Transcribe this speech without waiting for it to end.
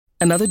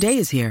Another day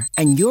is here,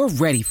 and you're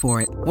ready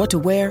for it. What to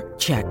wear?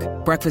 Check.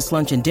 Breakfast,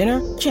 lunch, and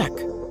dinner? Check.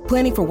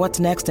 Planning for what's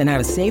next and how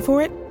to save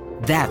for it?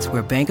 That's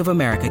where Bank of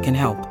America can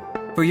help.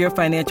 For your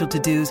financial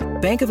to-dos,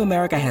 Bank of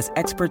America has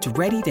experts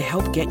ready to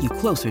help get you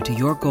closer to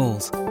your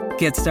goals.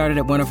 Get started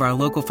at one of our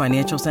local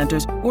financial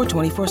centers or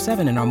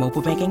 24/7 in our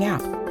mobile banking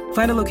app.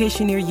 Find a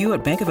location near you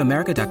at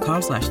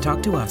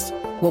bankofamerica.com/talktous.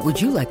 What would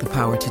you like the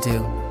power to do?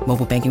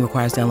 Mobile banking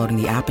requires downloading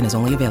the app and is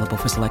only available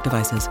for select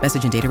devices.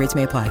 Message and data rates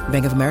may apply.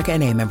 Bank of America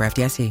N.A., member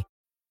FDIC.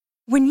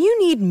 When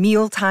you need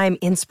mealtime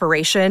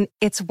inspiration,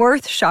 it's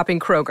worth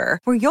shopping Kroger,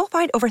 where you'll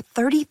find over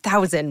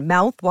 30,000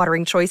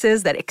 mouth-watering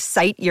choices that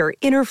excite your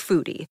inner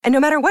foodie. And no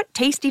matter what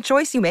tasty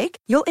choice you make,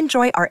 you'll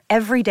enjoy our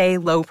everyday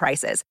low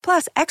prices,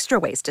 plus extra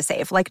ways to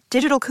save, like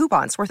digital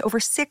coupons worth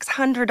over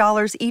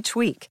 $600 each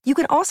week. You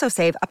can also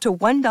save up to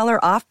 $1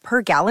 off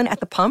per gallon at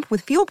the pump with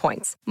fuel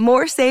points.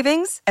 More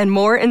savings and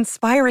more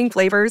inspiring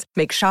flavors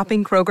make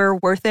shopping Kroger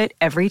worth it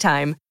every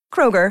time.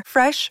 Kroger,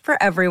 fresh for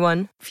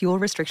everyone. Fuel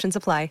restrictions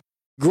apply.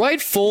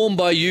 Great form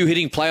by you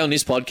hitting play on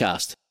this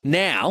podcast.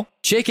 Now,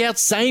 check out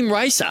Same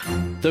Racer,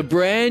 the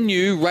brand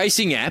new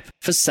racing app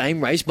for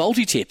same race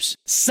multi-tips.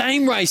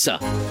 Same Racer.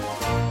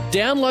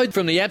 Download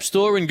from the App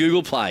Store and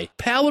Google Play.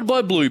 Powered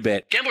by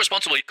Bluebet. Gamble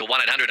responsibly. Call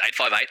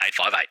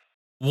 1-800-858-858.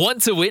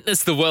 Want to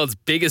witness the world's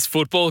biggest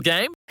football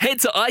game? Head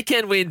to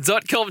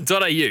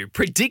iCanWin.com.au,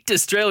 predict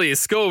Australia's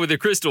score with a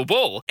crystal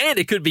ball, and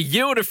it could be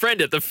you and a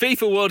friend at the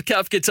FIFA World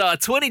Cup Qatar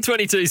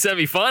 2022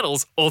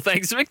 semi-finals, all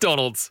thanks to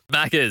McDonald's.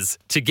 Maccas,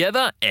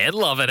 together and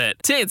loving it.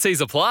 TNCs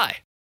apply.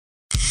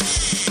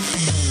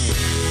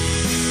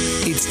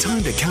 It's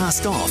time to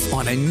cast off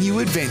on a new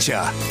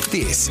adventure.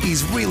 This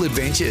is Real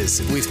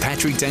Adventures with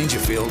Patrick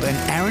Dangerfield and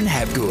Aaron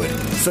Habgood.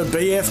 For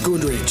BF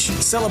Goodrich,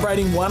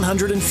 celebrating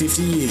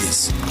 150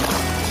 years.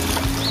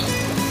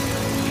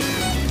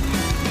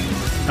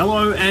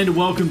 Hello and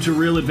welcome to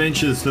Real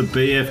Adventures for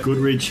BF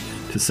Goodrich.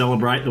 To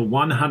celebrate the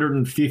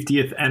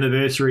 150th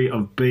anniversary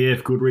of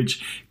BF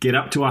Goodrich, get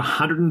up to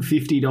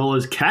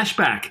 $150 cash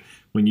back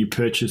when you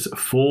purchase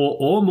 4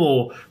 or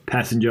more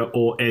passenger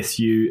or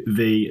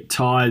SUV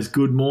tyres.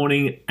 Good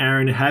morning,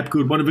 Aaron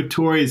Habgood, one of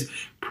Victoria's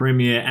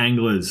premier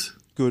anglers.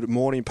 Good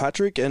morning,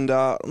 Patrick. And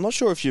I'm not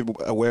sure if you're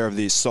aware of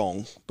this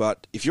song,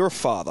 but if you're a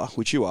father,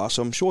 which you are,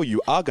 so I'm sure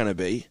you are going to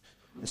be,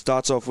 it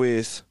starts off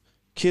with,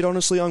 "Kid,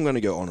 honestly, I'm going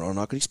to go on and on.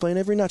 I could explain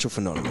every natural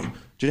phenomenon."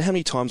 Do you know how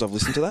many times I've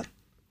listened to that?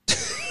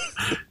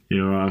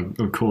 You're,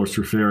 of course,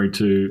 referring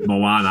to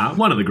Moana,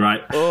 one of the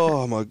great.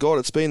 Oh, my God.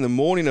 It's been the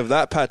morning of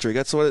that, Patrick.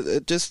 That's what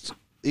it just...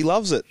 He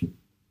loves it.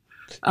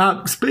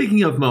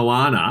 Speaking of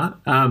Moana,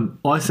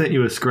 I sent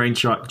you a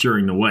screenshot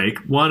during the week.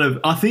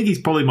 I think he's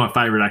probably my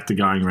favourite actor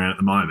going around at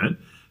the moment.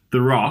 The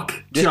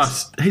Rock.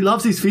 Yes. He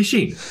loves his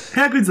fishing.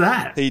 How good's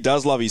that? He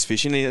does love his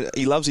fishing.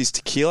 He loves his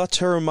tequila,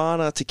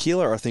 Terramana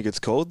Tequila, I think it's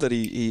called, that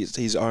he's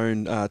his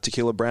own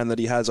tequila brand that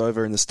he has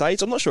over in the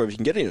States. I'm not sure if you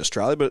can get it in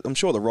Australia, but I'm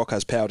sure The Rock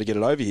has power to get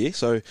it over here,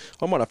 so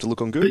I might have to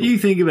look on Google. But you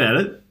think about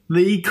it,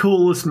 the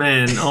coolest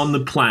man on the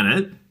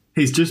planet,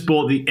 he's just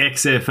bought the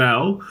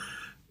XFL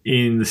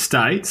in the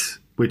States,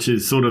 which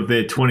is sort of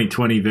their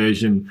 2020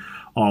 version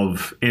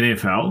of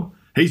NFL.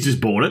 He's just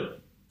bought it.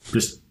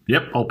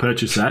 I'll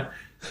purchase that.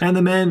 And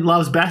the man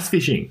loves bass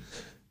fishing.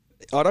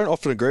 I don't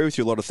often agree with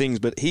you a lot of things,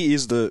 but he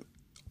is the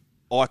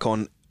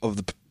icon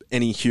of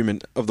any human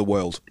of the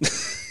world.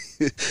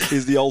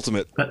 He's the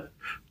ultimate. That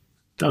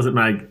doesn't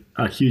make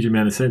a huge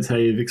amount of sense how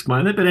you've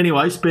explained it. But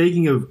anyway,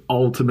 speaking of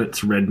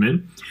ultimates,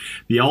 Redmond,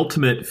 the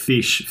ultimate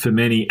fish for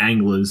many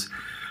anglers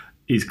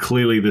is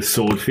clearly the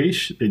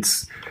swordfish.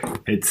 It's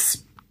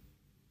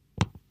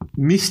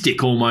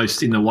mystic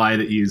almost in the way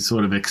that you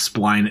sort of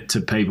explain it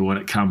to people when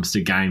it comes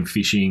to game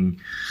fishing.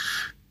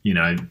 You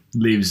know,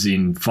 lives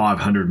in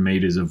 500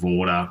 metres of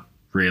water,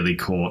 rarely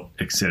caught,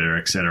 etc.,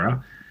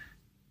 etc.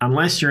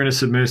 Unless you're in a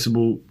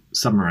submersible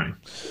submarine.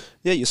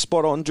 Yeah, you're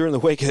spot on. During the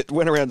week, it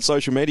went around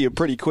social media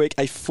pretty quick.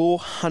 A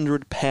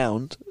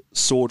 400-pound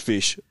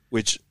swordfish,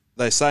 which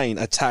they're saying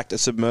attacked a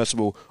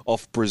submersible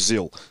off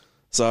Brazil.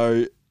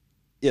 So,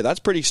 yeah, that's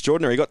pretty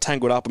extraordinary. He got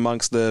tangled up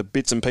amongst the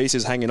bits and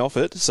pieces hanging off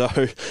it. So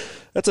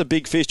that's a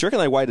big fish. Do you reckon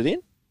they weighed it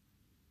in?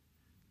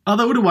 Oh,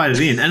 they would have weighed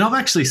it in. And I've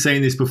actually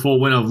seen this before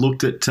when I've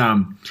looked at,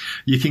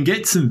 you can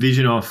get some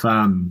vision off, what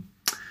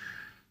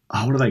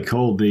are they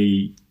called?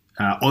 The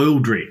oil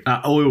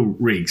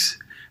rigs.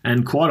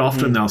 And quite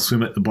often they'll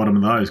swim at the bottom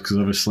of those because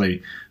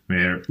obviously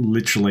we're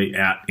literally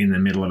out in the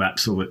middle of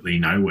absolutely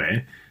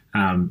nowhere.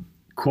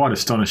 Quite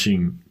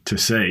astonishing to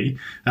see.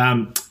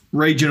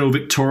 Regional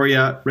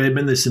Victoria,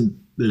 Redmond,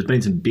 there's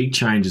been some big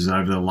changes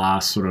over the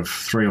last sort of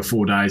 3 or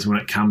 4 days when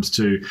it comes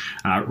to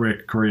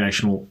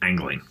recreational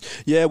angling.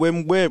 Yeah,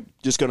 we're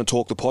just going to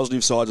talk the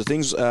positive sides of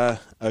things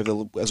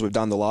as we've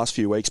done the last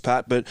few weeks,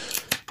 Pat. But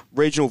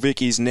Regional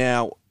Vic is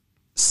now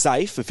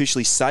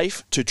officially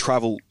safe to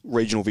travel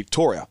Regional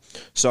Victoria.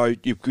 So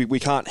we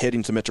can't head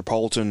into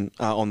Metropolitan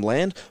on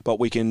land, but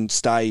we can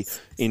stay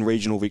in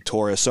Regional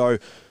Victoria. So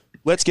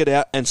let's get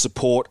out and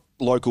support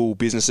local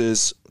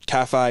businesses,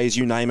 cafes,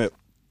 you name it.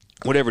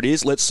 whatever it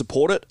is, let's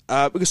support it.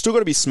 We've still got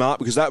to be smart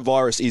because that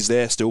virus is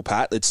there still,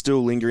 Pat. It's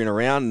still lingering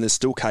around and there's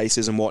still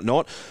cases and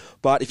whatnot.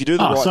 But if you do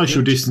the right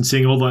social things,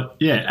 distancing, all that,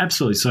 yeah,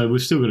 absolutely. So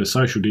we've still got to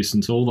social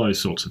distance, all those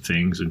sorts of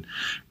things, and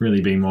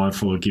really be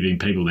mindful of giving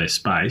people their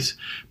space.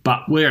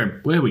 But where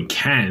we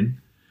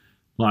can,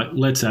 like,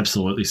 let's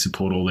absolutely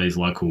support all these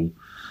local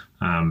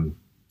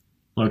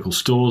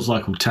stores,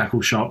 local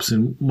tackle shops,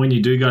 and when you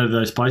do go to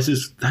those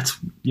places, that's,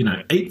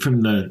 eat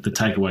from the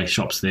takeaway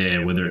shops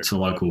there, whether it's a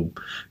local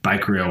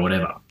bakery or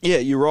whatever. Yeah,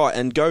 you're right.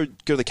 And go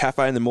to the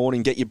cafe in the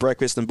morning, get your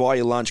breakfast, and buy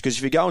your lunch. Because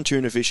if you're going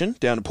tuna fishing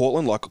down to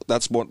Portland, like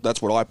that's what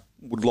I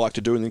would like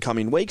to do in the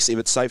coming weeks, if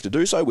it's safe to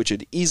do so, which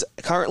it is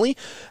currently.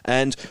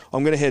 And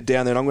I'm going to head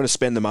down there and I'm going to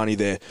spend the money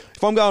there.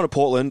 If I'm going to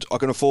Portland, I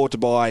can afford to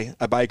buy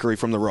a bakery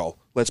from the roll.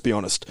 Let's be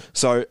honest.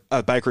 So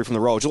a bakery from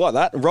the roll. Do you like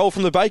that? Roll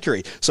from the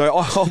bakery. So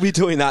I'll be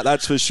doing that.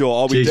 That's for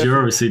sure. You're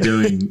obviously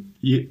doing.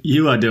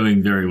 You are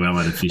doing very well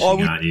at fishing,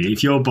 aren't you?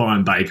 If you're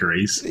buying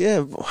bakeries,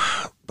 yeah.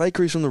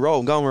 Bakeries from the roll.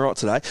 I'm going right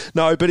today.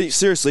 No, but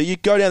seriously, you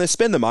go down there,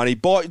 spend the money,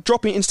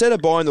 instead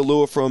of buying the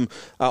lure from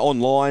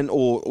online,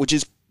 which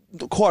is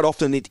quite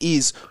often it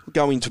is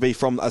going to be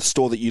from a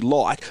store that you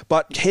like,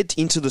 but head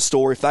into the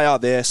store if they are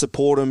there,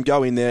 support them,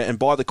 go in there and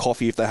buy the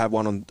coffee if they have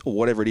one on, or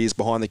whatever it is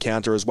behind the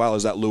counter, as well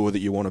as that lure that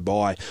you want to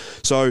buy.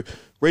 So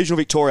regional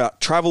Victoria,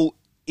 travel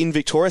in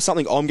Victoria.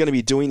 Something I'm going to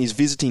be doing is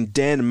visiting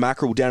Dan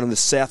Mackerel down in the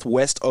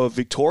southwest of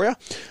Victoria.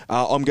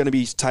 I'm going to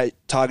be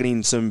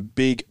targeting some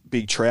big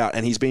trout,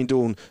 and he's been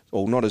doing,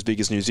 well, not as big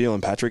as New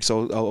Zealand, Patrick,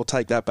 so I'll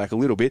take that back a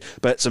little bit,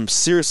 but some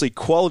seriously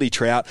quality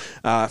trout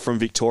from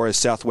Victoria's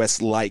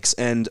southwest lakes.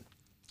 And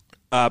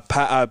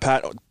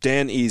Pat,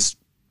 Dan is,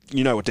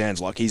 you know what Dan's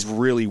like. He's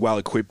really well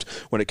equipped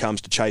when it comes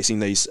to chasing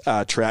these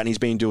trout, and he's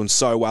been doing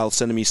so well,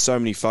 sending me so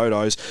many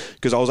photos,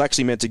 because I was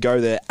actually meant to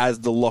go there as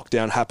the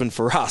lockdown happened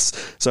for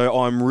us. So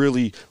I'm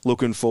really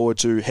looking forward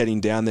to heading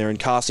down there and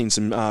casting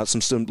some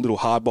little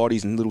hard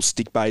bodies and little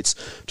stick baits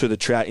to the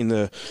trout in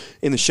the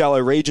shallow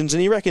regions. And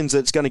he reckons that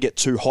it's going to get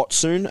too hot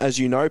soon, as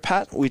you know,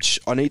 Pat,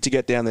 which I need to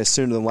get down there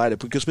sooner than later,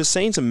 because we're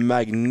seeing some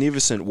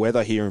magnificent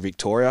weather here in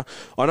Victoria.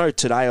 I know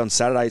today on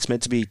Saturday it's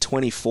meant to be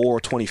 24 or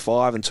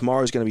 25, and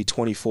tomorrow's going to be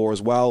 24 as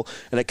well,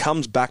 and it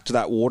comes back to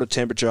that water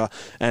temperature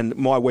and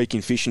my week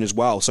in fishing as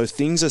well. So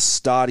things are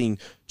starting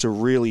to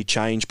really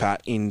change,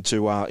 Pat, in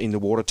the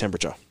water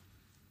temperature.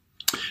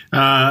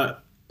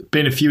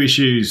 Been a few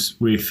issues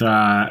with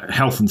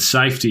health and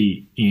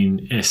safety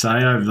in SA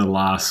over the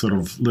last sort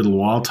of little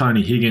while.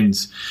 Tony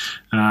Higgins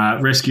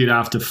rescued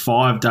after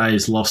 5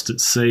 days lost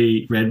at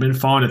sea. Redmond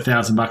fined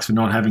 $1,000 for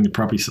not having the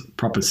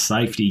proper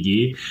safety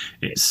gear.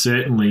 It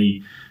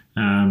certainly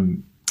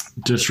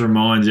just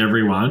reminds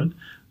everyone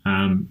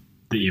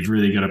that you've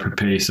really got to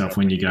prepare yourself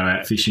when you go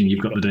out fishing.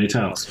 You've got the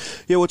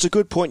details. Yeah, well, it's a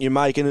good point you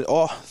make. And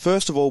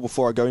first of all,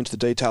 before I go into the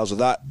details of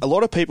that, a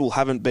lot of people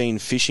haven't been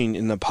fishing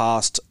in the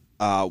past,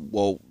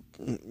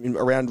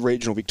 around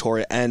regional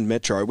Victoria and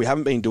Metro. We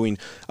haven't been doing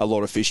a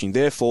lot of fishing.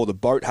 Therefore, the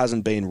boat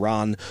hasn't been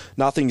run.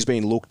 Nothing's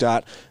been looked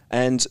at.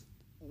 And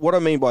what I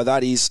mean by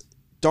that is,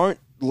 don't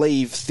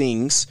leave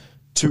things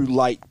too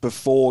late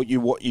before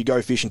you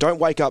go fishing. Don't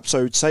wake up.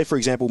 So say, for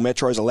example,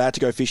 Metro's allowed to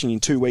go fishing in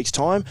 2 weeks'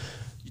 time.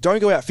 Don't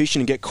go out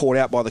fishing and get caught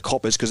out by the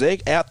coppers, because they're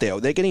out there.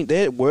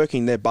 They're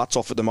working their butts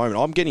off at the moment.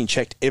 I'm getting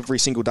checked every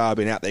single day I've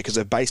been out there, because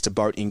they've based a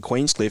boat in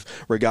Queenscliff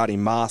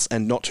regarding masks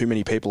and not too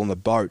many people on the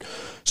boat.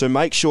 So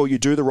make sure you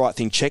do the right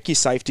thing. Check your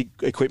safety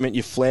equipment,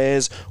 your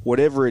flares,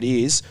 whatever it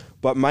is,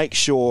 but make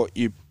sure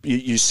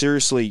you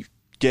seriously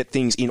get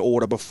things in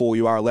order before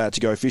you are allowed to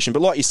go fishing.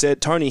 But like you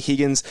said, Tony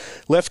Higgins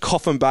left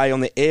Coffin Bay on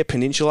the Eyre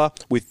Peninsula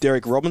with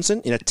Derek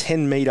Robinson in a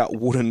 10-metre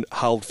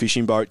wooden-hulled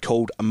fishing boat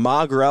called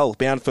Margarel,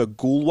 bound for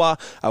Goolwa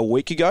a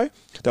week ago.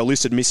 They were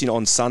listed missing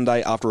on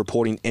Sunday after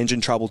reporting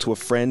engine trouble to a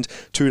friend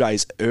 2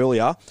 days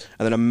earlier.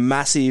 And then a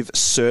massive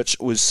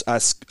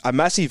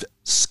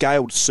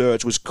scaled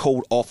search was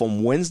called off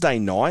on Wednesday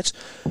night,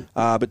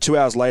 but 2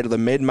 hours later the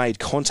Med made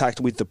contact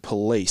with the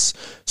police.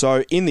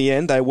 So in the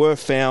end they were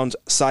found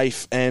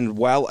safe and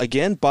well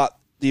again, but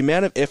the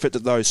amount of effort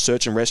that those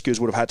search and rescuers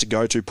would have had to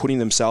go to, putting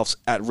themselves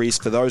at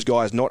risk for those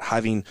guys not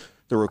having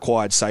the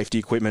required safety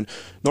equipment,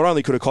 not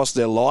only could have cost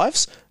their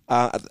lives,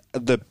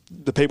 the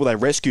people they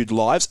rescued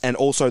lives, and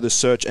also the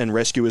search and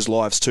rescuers'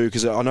 lives too,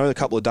 because I know a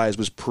couple of days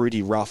was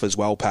pretty rough as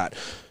well, Pat.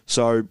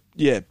 So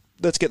yeah,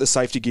 let's get the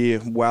safety gear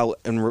well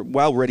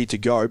ready to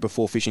go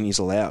before fishing is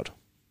allowed.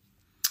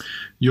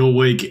 Your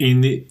week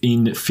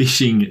in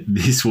fishing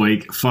this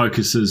week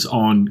focuses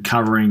on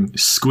covering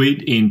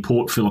squid in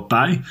Port Phillip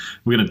Bay.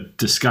 We're going to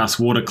discuss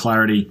water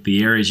clarity,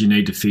 the areas you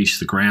need to fish,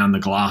 the ground, the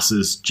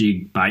glasses,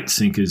 jig, bait,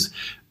 sinkers,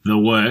 the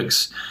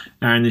works.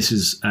 Aaron, this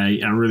is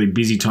a really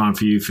busy time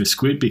for you for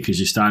squid, because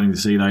you're starting to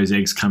see those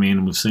eggs come in,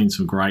 and we've seen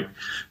some great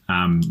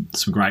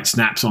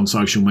snaps on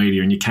social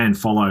media, and you can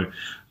follow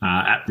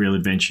at Real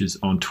Adventures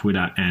on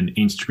Twitter and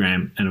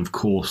Instagram, and of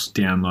course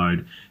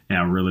download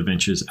our Real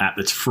Adventures app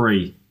that's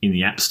free in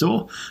the App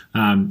Store.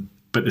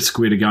 But the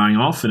squid are going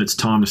off, and it's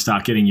time to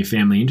start getting your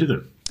family into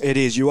them. It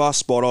is. You are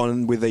spot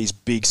on with these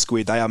big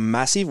squid. They are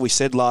massive. We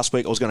said last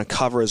week I was going to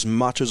cover as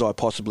much as I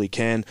possibly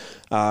can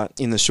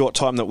in the short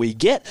time that we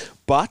get,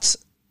 but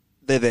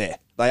they're there.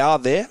 They are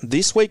there.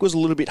 This week was a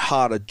little bit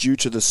harder due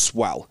to the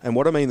swell. And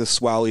what I mean the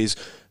swell is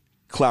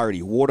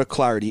clarity, water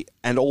clarity,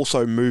 and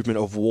also movement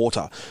of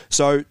water.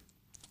 So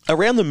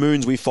around the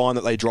moons, we find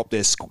that they drop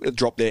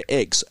their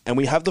eggs, and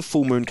we have the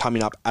full moon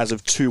coming up as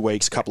of 2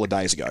 weeks, a couple of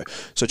days ago.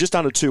 So just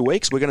under 2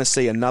 weeks, we're going to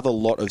see another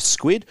lot of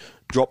squid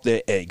drop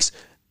their eggs.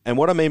 And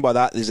what I mean by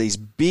that is these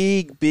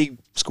big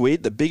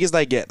squid, the biggest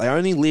they get, they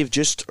only live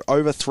just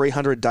over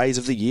 300 days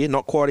of the year,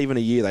 not quite even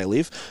a year they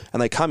live,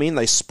 and they come in,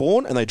 they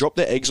spawn, and they drop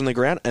their eggs on the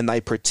ground, and they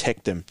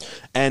protect them.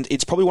 And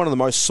it's probably one of the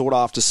most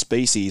sought-after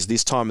species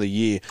this time of the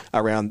year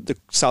around the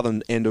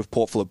southern end of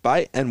Port Phillip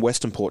Bay and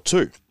Western Port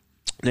too.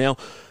 Now,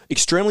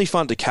 extremely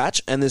fun to catch,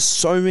 and there's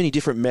so many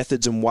different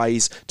methods and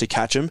ways to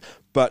catch them,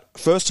 but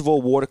first of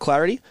all, water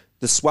clarity.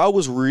 The swell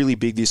was really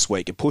big this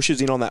week. It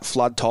pushes in on that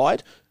flood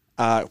tide,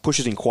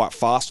 pushes in quite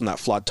fast on that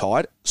flood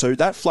tide. So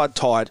that flood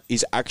tide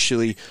is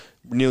actually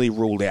nearly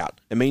ruled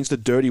out. It means the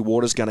dirty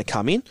water is going to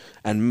come in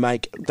and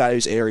make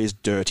those areas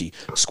dirty.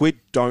 Squid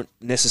don't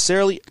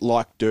necessarily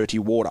like dirty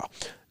water.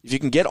 If you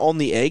can get on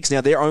the eggs,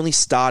 now they're only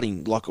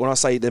starting. Like when I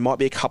say there might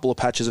be a couple of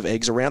patches of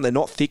eggs around, they're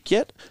not thick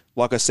yet.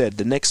 Like I said,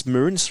 the next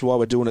moon, that's why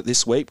we're doing it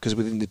this week, because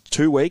within the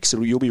 2 weeks,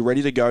 you'll be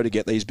ready to go to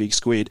get these big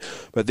squid.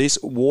 But this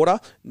water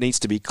needs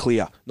to be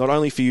clear, not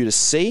only for you to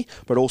see,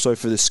 but also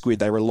for the squid.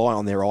 They rely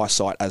on their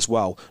eyesight as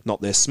well, not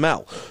their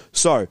smell.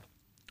 So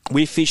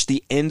we fished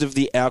the end of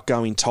the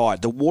outgoing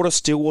tide. The water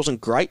still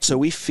wasn't great, so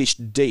we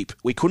fished deep.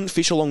 We couldn't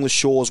fish along the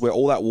shores where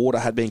all that water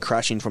had been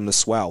crashing from the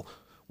swell.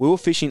 We were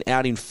fishing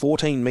out in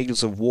 14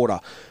 metres of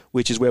water,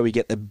 which is where we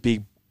get the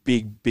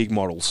big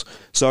models.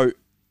 So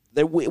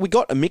we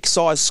got a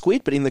mixed-sized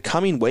squid, but in the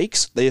coming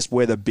weeks, there's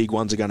where the big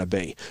ones are going to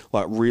be,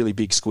 like really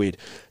big squid.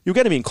 You'll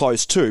get them in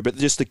close too, but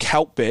just the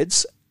kelp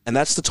beds, and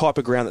that's the type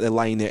of ground that they're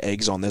laying their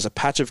eggs on. There's a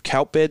patch of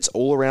kelp beds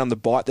all around the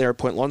bight there at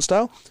Point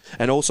Lonsdale,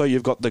 and also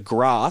you've got the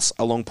grass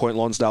along Point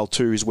Lonsdale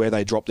too, is where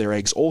they drop their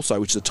eggs also,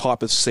 which is a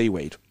type of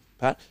seaweed.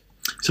 Pat?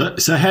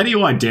 So how do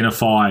you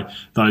identify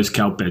those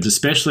kelp beds,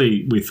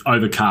 especially with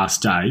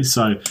overcast days?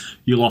 So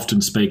you'll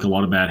often speak a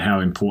lot about how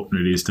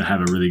important it is to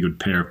have a really good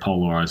pair of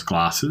polarised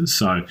glasses.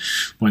 So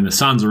when the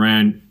sun's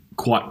around,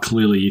 quite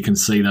clearly you can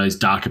see those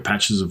darker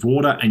patches of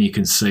water, and you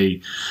can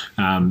see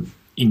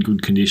in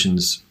good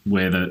conditions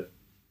where the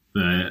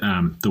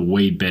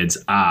weed beds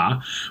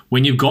are.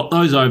 When you've got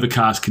those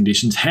overcast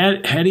conditions, how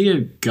do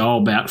you go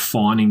about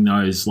finding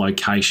those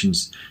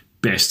locations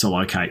best to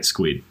locate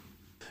squid?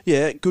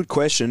 Yeah, good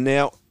question.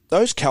 Now,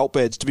 those kelp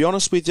beds, to be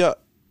honest with you,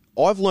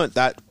 I've learnt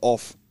that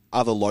off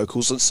other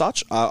locals and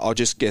such. I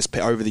just guess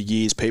over the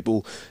years,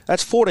 people,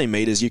 that's 14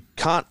 metres. You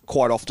can't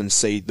quite often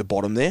see the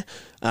bottom there.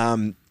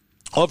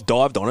 I've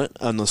dived on it,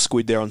 on the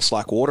squid there on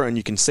slack water, and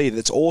you can see that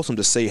it's awesome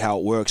to see how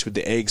it works with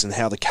the eggs and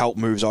how the kelp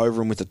moves over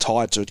them with the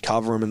tide to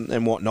cover them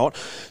and whatnot.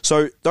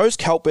 So those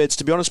kelp beds,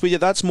 to be honest with you,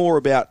 that's more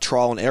about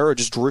trial and error,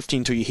 just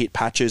drifting till you hit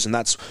patches, and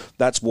that's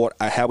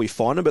how we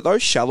find them. But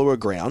those shallower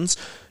grounds,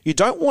 you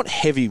don't want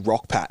heavy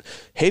rock, Pat.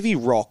 Heavy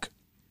rock,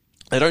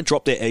 they don't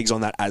drop their eggs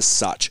on that as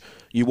such.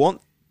 You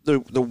want the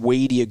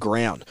weedier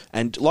ground.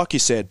 And like you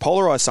said,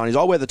 polarised sunnies,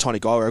 I wear the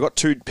Tonic Eyewear. I got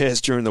 2 pairs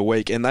during the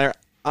week, and they're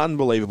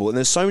unbelievable. And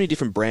there's so many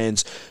different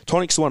brands.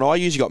 Tonic's the one I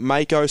use. You got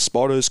Mako,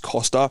 Spotters,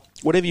 Costa,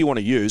 whatever you want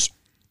to use.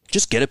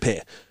 Just get a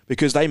pair,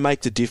 because they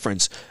make the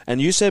difference.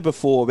 And you said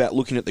before about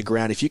looking at the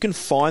ground. If you can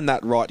find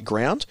that right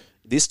ground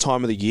this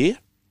time of the year,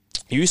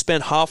 you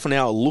spend half an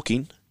hour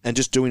looking and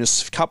just doing a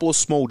couple of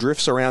small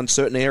drifts around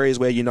certain areas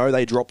where you know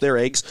they drop their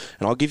eggs.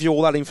 And I'll give you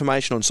all that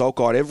information on Salt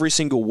Guide every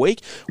single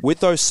week. With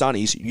those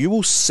sunnies, you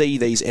will see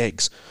these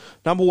eggs.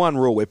 Number one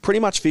rule, we're pretty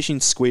much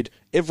fishing squid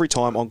every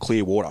time on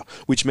clear water,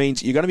 which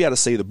means you're going to be able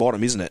to see the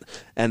bottom, isn't it?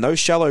 And those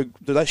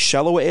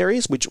shallower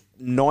areas, which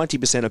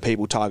 90% of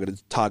people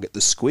target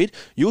the squid,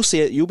 you'll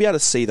be able to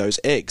see those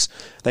eggs.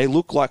 They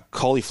look like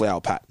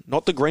cauliflower, Pat.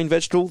 Not the green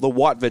vegetable, the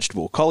white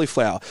vegetable,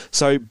 cauliflower.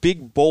 So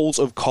big balls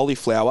of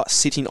cauliflower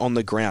sitting on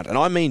the ground. And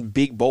I mean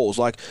big balls,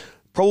 like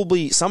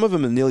probably some of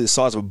them are nearly the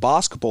size of a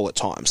basketball at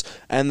times,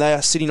 and they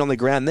are sitting on the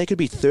ground. There could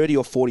be 30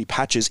 or 40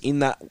 patches on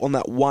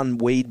that one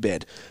weed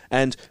bed.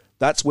 And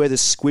that's where the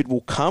squid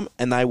will come,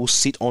 and they will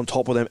sit on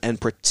top of them and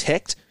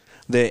protect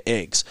their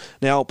eggs.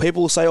 Now,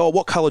 people will say, oh,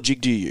 what colour jig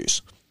do you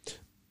use?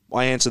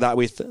 I answer that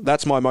with,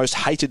 that's my most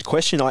hated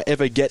question I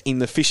ever get in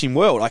the fishing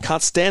world. I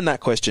can't stand that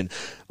question.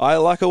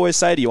 Like I always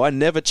say to you, I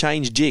never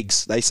change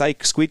jigs. They say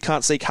squid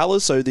can't see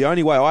colours, so the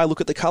only way I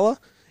look at the colour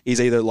is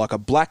either like a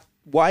black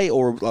way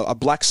or a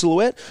black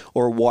silhouette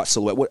or a white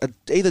silhouette,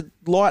 either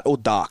light or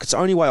dark. It's the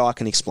only way I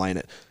can explain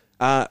it.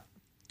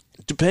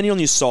 Depending on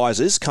your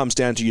sizes, comes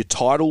down to your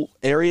tidal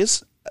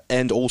areas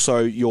and also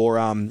your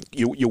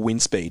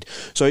wind speed.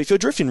 So if you're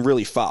drifting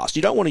really fast,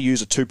 you don't want to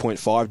use a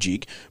 2.5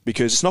 jig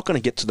because it's not going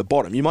to get to the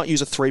bottom. You might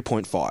use a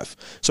 3.5.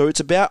 So it's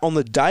about on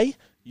the day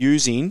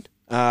using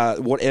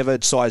whatever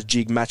size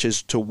jig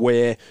matches to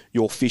where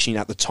you're fishing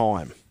at the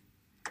time.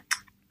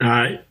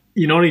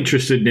 you're not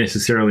interested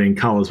necessarily in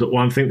colours, but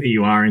one thing that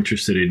you are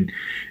interested in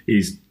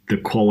is the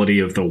quality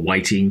of the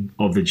weighting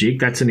of the jig.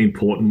 That's an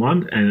important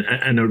one,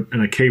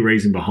 and a key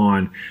reason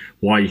behind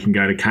why you can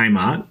go to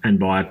Kmart and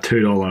buy a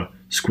 $2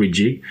 squid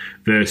jig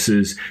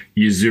versus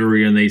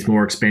Uzuri and these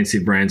more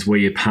expensive brands where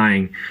you're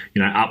paying,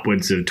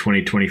 upwards of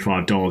 $20,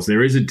 $25.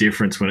 There is a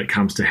difference when it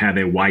comes to how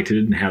they're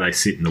weighted and how they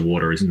sit in the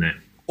water, isn't there?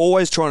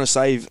 Always trying to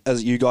save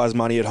as you guys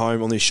money at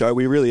home on this show.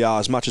 We really are,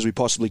 as much as we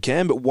possibly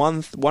can. But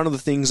one of the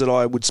things that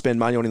I would spend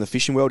money on in the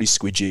fishing world is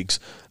squid jigs.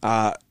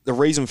 The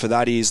reason for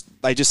that is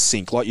they just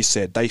sink, like you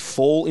said. They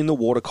fall in the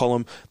water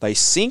column, they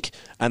sink,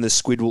 and the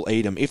squid will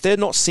eat them. If they're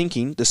not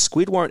sinking, the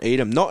squid won't eat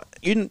them. How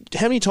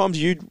many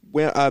times you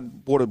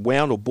bought a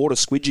wound or bought a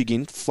squid jig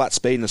in flat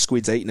speed and the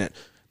squid's eating it?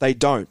 They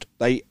don't.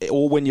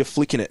 Or when you're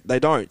flicking it, they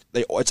don't.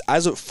 It's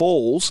as it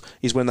falls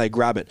is when they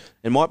grab it.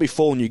 It might be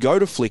falling, you go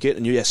to flick it,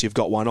 and yes, you've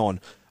got one on.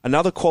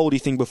 Another quality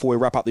thing before we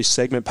wrap up this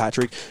segment,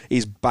 Patrick,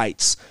 is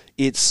baits.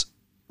 It's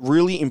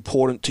really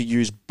important to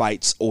use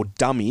baits or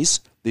dummies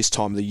this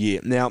time of the year.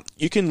 Now,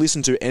 you can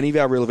listen to any of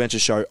our Real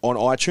Adventures show on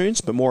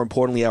iTunes, but more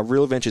importantly, our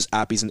Real Adventures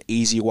app is an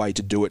easier way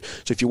to do it.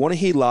 So if you want to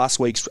hear last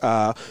week's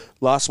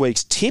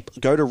tip,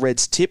 go to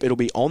Red's tip. It'll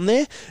be on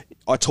there.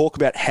 I talk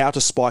about how to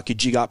spike your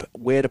jig up,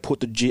 where to put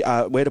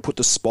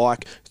the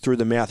spike through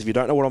the mouth. If you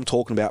don't know what I'm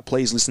talking about,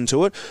 please listen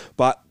to it.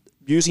 But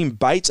using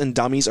baits and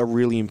dummies are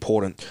really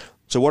important.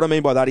 So what I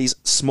mean by that is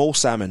small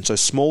salmon, so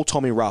small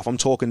Tommy Rough. I'm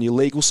talking your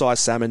legal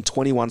size salmon,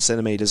 21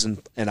 centimetres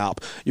and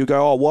up. You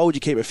go, oh, why would you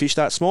keep a fish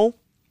that small?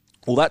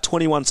 Well, that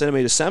 21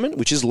 centimetre salmon,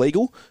 which is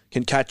legal,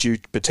 can catch you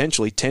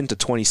potentially 10 to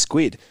 20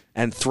 squid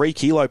and 3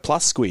 kilo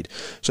plus squid.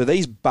 So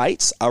these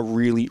baits are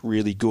really,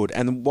 really good.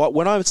 And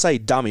when I would say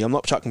dummy, I'm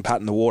not chucking Pat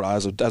in the water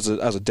as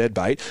a dead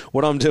bait.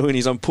 What I'm doing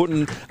is I'm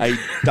putting a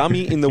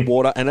dummy in the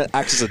water and it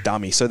acts as a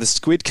dummy. So the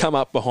squid come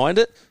up behind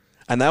it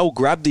and they'll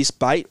grab this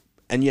bait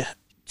and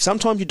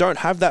sometimes you don't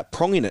have that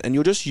prong in it and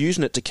you're just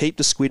using it to keep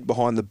the squid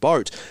behind the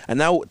boat. And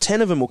now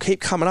 10 of them will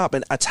keep coming up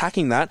and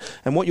attacking that.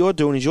 And what you're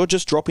doing is you're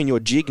just dropping your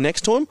jig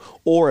next to them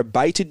or a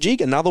baited jig,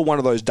 another one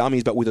of those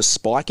dummies but with a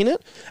spike in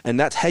it. And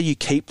that's how you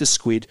keep the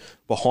squid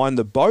behind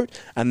the boat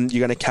and you're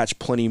going to catch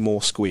plenty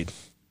more squid.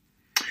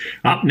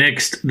 Up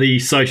next, the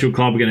Social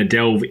Club are going to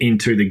delve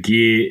into the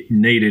gear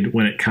needed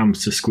when it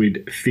comes to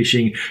squid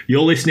fishing.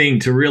 You're listening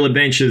to Real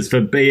Adventures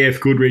for BF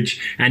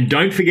Goodrich, and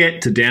don't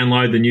forget to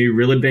download the new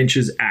Real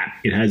Adventures app.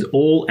 It has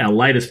all our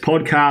latest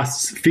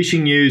podcasts,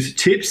 fishing news,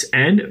 tips,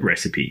 and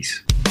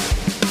recipes.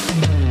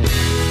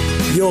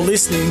 You're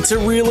listening to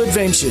Real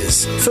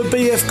Adventures for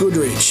BF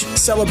Goodrich,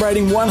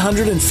 celebrating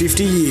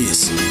 150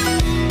 years.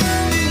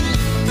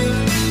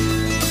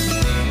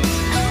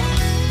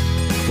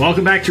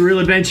 Welcome back to Real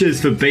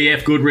Adventures for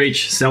BF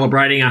Goodrich,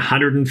 celebrating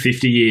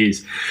 150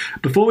 years.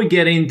 Before we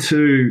get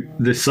into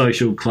the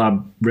Social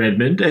Club,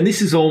 Redmond, and this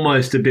is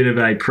almost a bit of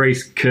a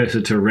precursor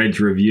to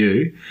Red's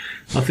review,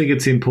 I think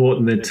it's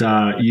important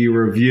that you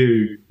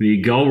review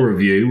the goal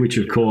review, which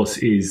of course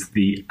is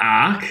the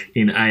ARC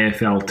in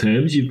AFL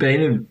terms. You've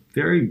been a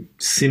very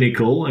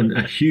cynical and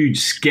a huge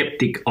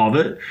skeptic of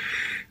it.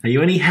 Are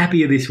you any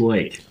happier this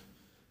week?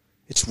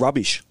 It's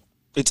rubbish.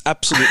 It's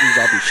absolutely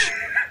rubbish.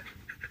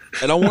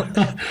 And I want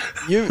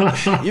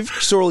you've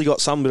surely got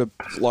some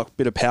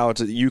bit of power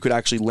that you could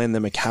actually lend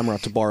them a camera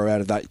to borrow out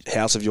of that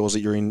house of yours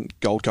that you're in,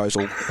 Gold Coast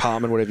or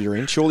apartment, whatever you're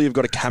in. Surely you've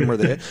got a camera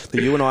there that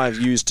you and I have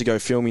used to go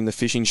filming the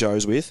fishing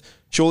shows with.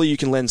 Surely you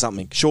can lend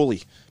something.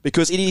 Surely,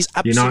 because it is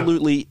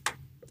absolutely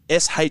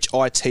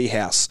SHIT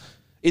house.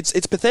 It's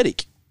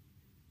pathetic.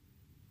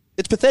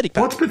 It's pathetic.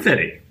 Pat. What's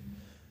pathetic?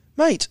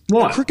 Mate,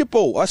 what? A cricket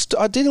ball.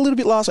 I did a little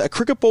bit last week. A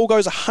cricket ball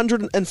goes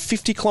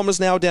 150 kilometres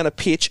an hour down a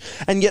pitch,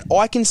 and yet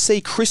I can see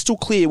crystal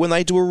clear when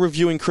they do a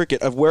review in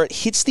cricket of where it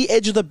hits the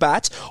edge of the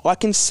bat. I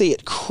can see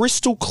it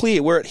crystal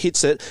clear where it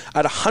hits it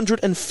at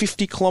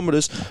 150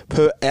 kilometres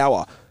per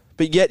hour.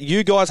 But yet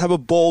you guys have a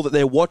ball that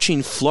they're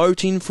watching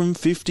floating from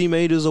 50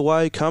 metres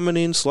away, coming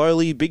in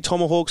slowly, big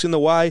tomahawks in the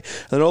way,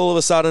 and then all of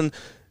a sudden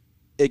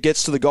it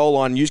gets to the goal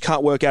line and you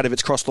can't work out if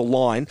it's crossed the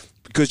line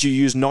because you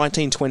use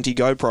 1920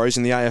 GoPros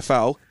in the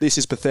AFL. This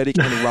is pathetic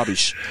and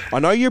rubbish. I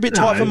know you're a bit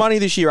tight for money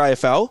this year,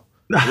 AFL.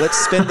 Let's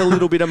spend a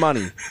little bit of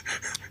money.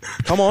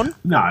 Come on.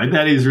 No,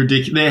 that is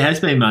ridiculous. There has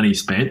been money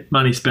spent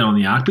on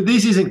the ARC, but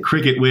this isn't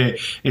cricket where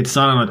it's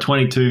done on a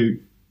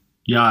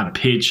 22-yard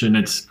pitch and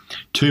it's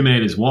 2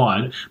 metres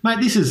wide. Mate,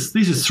 this is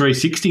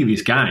 360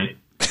 this game.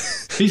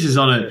 This is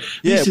on a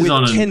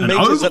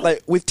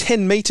with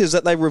 10 metres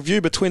that they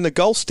review between the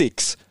goal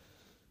sticks.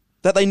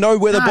 That they know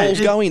where the ball's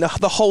going the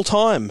whole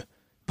time.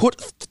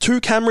 Put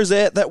 2 cameras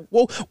there.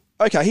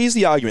 Okay, here's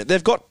the argument.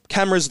 They've got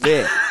cameras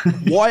there.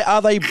 Why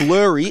are they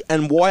blurry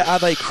and why are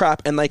they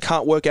crap and they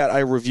can't work out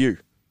a review?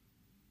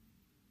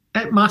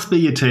 It must be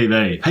your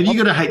TV. Have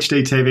you got a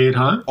HD TV at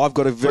home? I've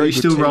got a very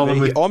good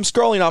TV. I'm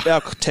scrolling up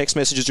our text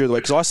messages during the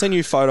week because I send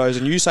you photos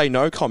and you say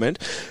no comment.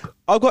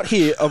 I've got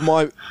here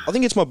I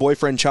think it's my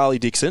boyfriend Charlie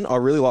Dixon. I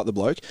really like the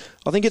bloke.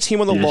 I think it's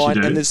him on the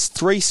line, and there's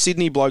 3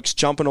 Sydney blokes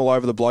jumping all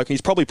over the bloke, and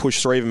he's probably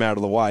pushed 3 of them out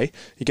of the way.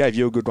 He gave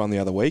you a good one the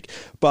other week.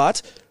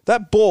 But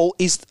that ball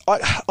is,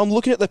 I'm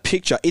looking at the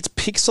picture. It's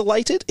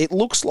pixelated. It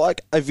looks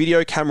like a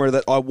video camera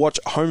that I watch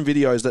home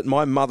videos that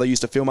my mother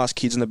used to film us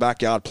kids in the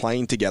backyard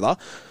playing together.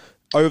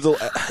 I'm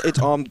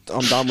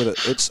done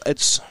with it.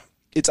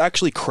 It's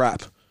actually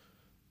crap.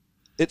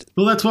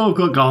 Well, that's why we've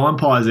got goal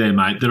umpires there,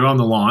 mate. They're on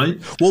the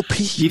line. Well,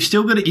 you've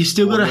still got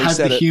to have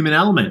the human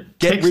element.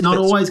 Tech's not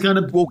always going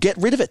to. Well, get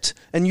rid of it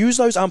and use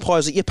those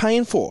umpires that you're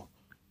paying for.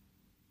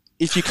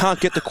 If you can't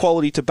get the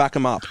quality to back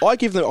them up, I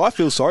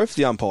feel sorry for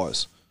the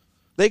umpires.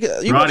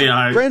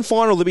 Grand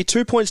final, there'll be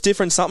 2 points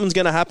difference. Something's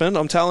going to happen,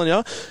 I'm telling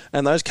you.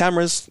 And those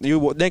cameras,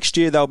 next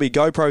year they'll be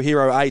GoPro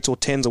Hero 8s or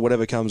 10s or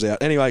whatever comes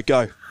out. Anyway,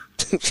 go.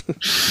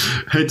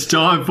 It's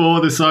time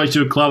for the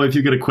Social Club. If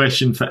you've got a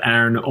question for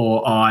Aaron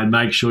or I,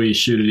 make sure you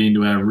shoot it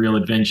into our Real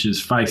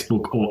Adventures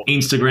Facebook or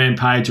Instagram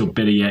page, or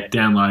better yet,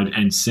 download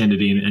and send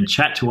it in and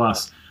chat to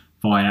us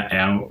via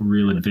our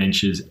Real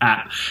Adventures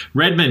app.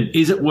 Redmond,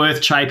 is it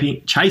worth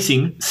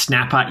chasing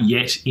snapper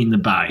yet in the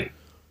Bay?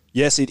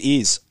 Yes, it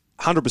is.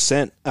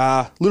 100%.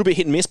 A little bit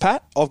hit and miss,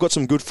 Pat. I've got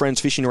some good friends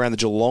fishing around the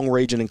Geelong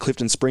region and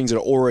Clifton Springs that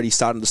are already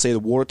starting to see the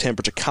water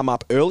temperature come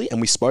up early,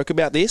 and we spoke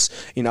about this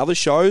in other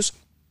shows.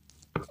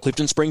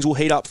 Clifton Springs will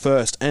heat up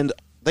first, and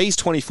these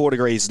 24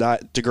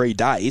 degree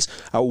days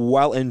are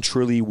well and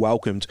truly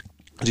welcomed.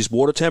 This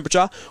water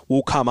temperature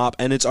will come up,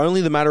 and it's only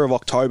the matter of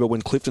October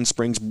when Clifton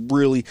Springs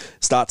really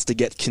starts to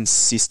get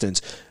consistent.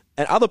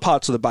 And other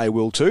parts of the bay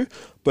will too,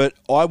 but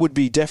I would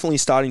be definitely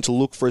starting to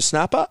look for a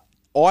snapper.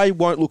 I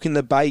won't look in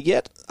the bay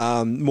yet,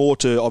 more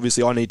to,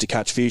 obviously, I need to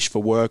catch fish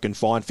for work and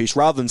find fish,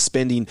 rather than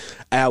spending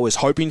hours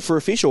hoping for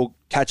a fish or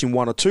catching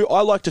 1 or 2.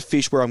 I like to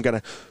fish where I'm going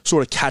to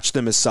sort of catch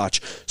them as such.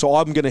 So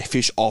I'm going to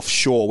fish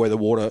offshore where the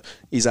water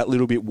is that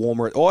little bit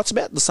warmer. It's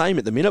about the same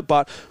at the minute,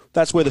 but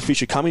that's where the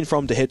fish are coming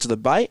from to head to the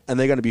bay, and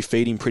they're going to be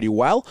feeding pretty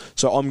well.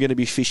 So I'm going to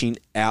be fishing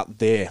out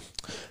there.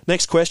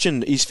 Next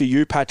question is for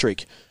you,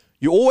 Patrick.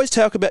 You always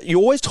talk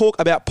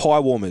about pie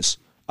warmers.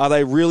 Are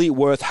they really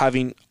worth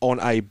having on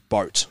a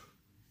boat?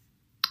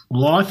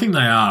 Well, I think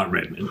they are,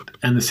 Redmond.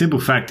 And the simple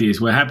fact is,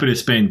 we're happy to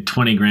spend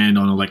 20 grand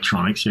on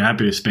electronics. You're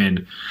happy to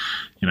spend,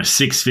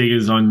 6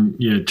 figures on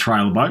your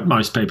trailer boat.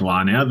 Most people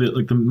are now.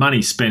 The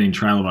money spent in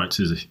trailer boats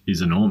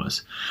is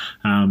enormous.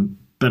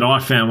 But I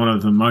found one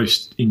of the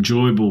most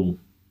enjoyable,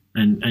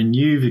 and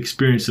you've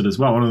experienced it as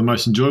well, one of the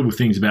most enjoyable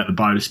things about the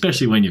boat,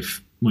 especially when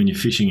you're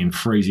fishing in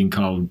freezing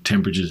cold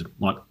temperatures,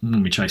 like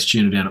when we chase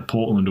tuna down at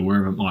Portland or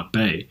wherever it might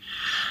be,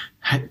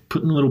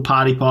 putting little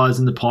party pies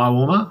in the pie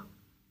warmer.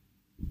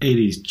 It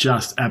is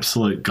just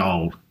absolute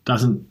gold. You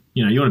want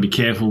to be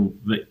careful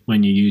that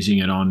when you're using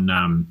it on,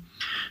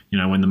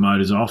 when the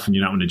motor's off and you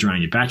don't want to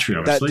drain your battery,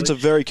 obviously. That's a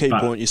very key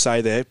point you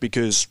say there,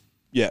 because,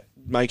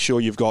 make sure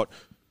you've got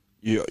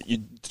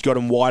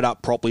them wired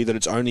up properly, that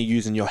it's only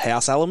using your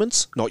house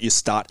elements, not your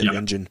start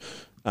engine.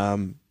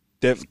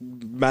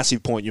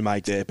 Massive point you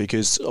make there,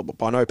 because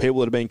I know people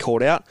that have been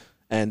caught out,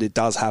 and it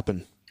does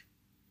happen.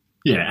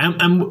 Yeah,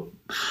 and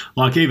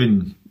like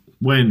even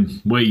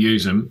when we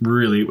use them,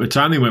 really, it's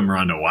only when we're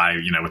underway,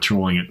 we're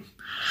trawling at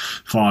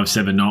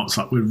 5-7 knots.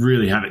 Like, we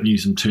really haven't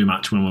used them too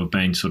much when we've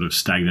been sort of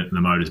stagnant and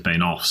the motor's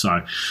been off.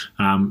 So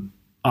I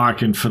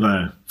reckon for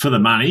the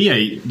money,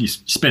 you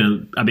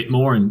spend a bit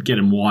more and get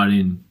them wired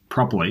in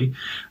properly.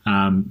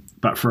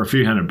 But for a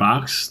few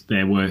 $100,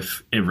 they're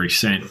worth every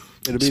cent.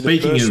 It'll be the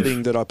first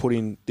thing that I put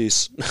in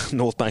this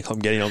North Bank I'm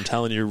getting, I'm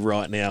telling you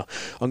right now.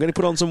 I'm going to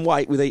put on some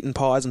weight with eating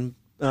pies and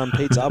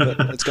pizza, but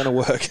it's going to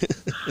work.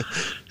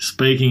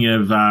 Speaking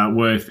of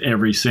worth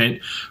every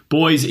cent,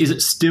 boys, is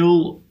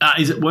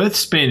it worth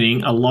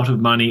spending a lot of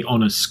money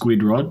on a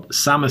squid rod?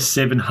 Some are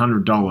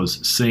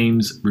 $700.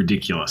 Seems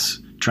ridiculous.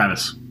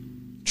 Travis.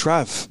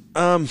 Trav,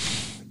 I'm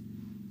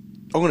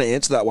going to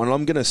answer that one.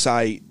 I'm going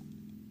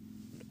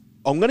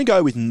to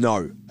go with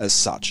no as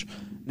such.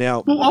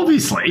 Now, well,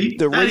 obviously,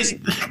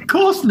 of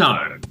course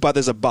no. But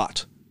there's a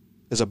but.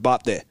 There's a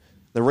but there.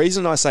 The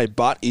reason I say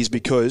but is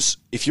because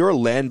if you're a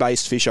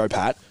land-based fisho,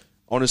 Pat,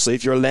 honestly,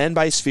 if you're a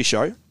land-based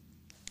fisho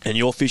and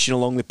you're fishing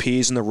along the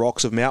piers and the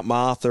rocks of Mount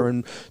Martha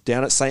and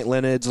down at St.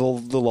 Leonard's, all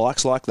the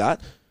likes like that,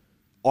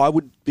 I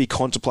would be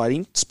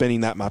contemplating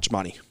spending that much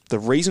money. The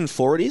reason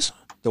for it is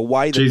the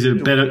way that... Jeez,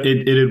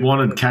 it'd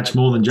want to catch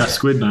more than just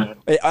squid, mate.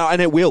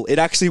 And it will. It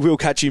actually will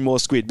catch you more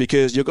squid,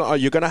 because you're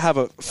going to have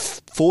a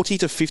 40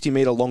 to 50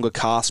 metre longer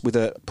cast with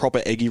a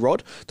proper eggy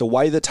rod. The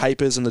way the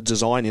tapers and the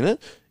design in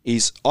it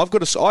is... I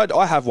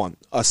have one.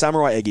 A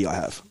Samurai Eggy I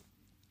have.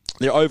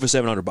 They're over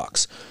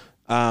 $700.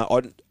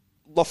 I'm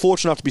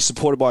fortunate enough to be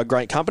supported by a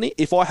great company.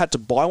 If I had to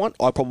buy one,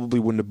 I probably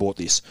wouldn't have bought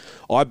this.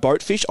 I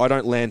boat fish. I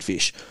don't land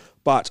fish.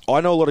 But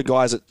I know a lot of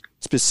guys that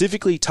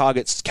specifically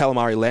targets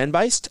calamari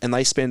land-based, and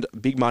they spend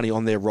big money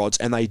on their rods,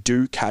 and they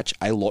do catch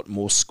a lot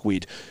more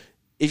squid.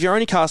 If you're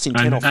only casting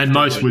 10 off... And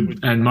most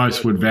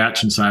would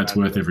vouch and say it's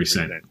worth every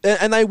cent.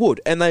 And they would.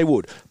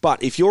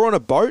 But if you're on a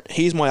boat,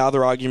 here's my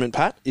other argument,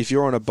 Pat. If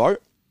you're on a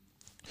boat,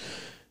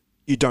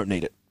 you don't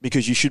need it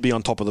because you should be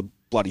on top of the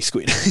bloody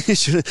squid.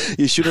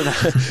 you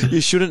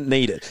shouldn't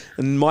need it.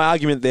 And my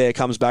argument there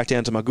comes back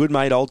down to my good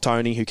mate old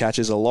Tony, who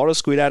catches a lot of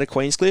squid out of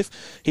Queenscliff.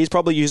 He's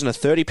probably using a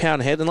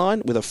 30-pound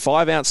headline with a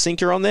 5-ounce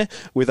sinker on there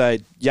with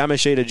a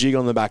Yamashita jig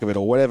on the back of it,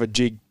 or whatever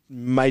jig,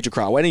 major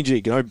craft, any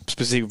jig, no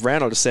specific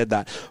brand. I just said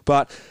that,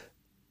 but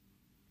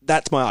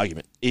that's my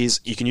argument.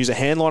 Is you can use a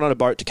hand line on a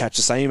boat to catch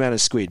the same amount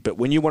of squid, but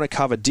when you want to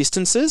cover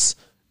distances,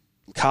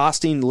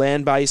 casting,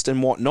 land-based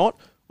and whatnot,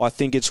 I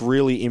think it's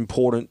really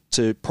important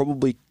to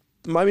probably,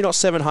 maybe not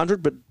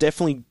 700, but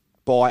definitely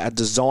buy a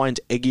designed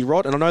eggy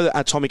rod. And I know that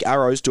Atomic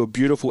Arrows do a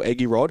beautiful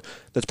eggy rod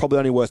that's probably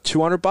only worth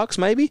 $200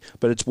 maybe,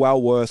 but it's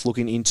well worth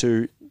looking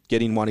into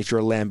getting one if you're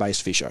a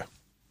land-based fisher.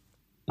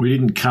 We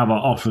didn't cover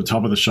off the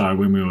top of the show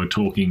when we were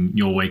talking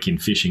your week in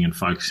fishing and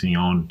focusing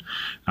on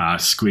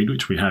squid,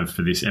 which we have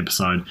for this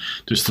episode,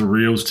 just the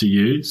reels to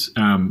use.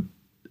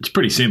 It's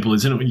pretty simple,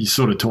 isn't it? When you're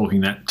sort of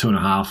talking that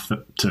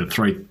 2,500 to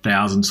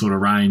 3,000 sort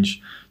of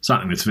range,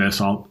 something that's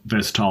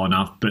versatile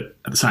enough, but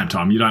at the same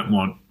time, you don't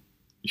want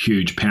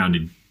huge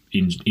pounded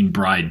in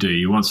braid, do you?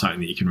 You want something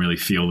that you can really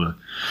feel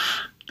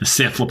the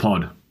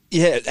cephalopod.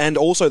 Yeah, and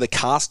also the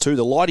cast too.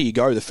 The lighter you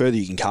go, the further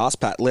you can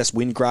cast, Pat. Less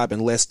wind grab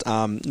and less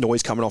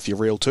noise coming off your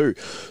reel too.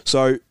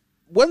 So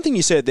one thing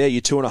you said there,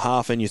 your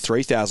 2.5 and your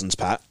 3,000s,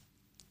 Pat,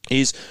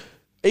 is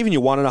even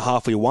your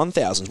 1.5 or your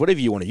 1,000s, whatever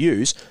you want to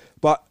use.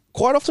 But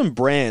quite often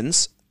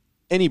brands,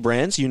 any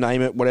brands, you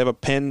name it, whatever,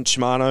 Penn,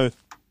 Shimano,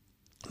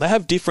 they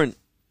have different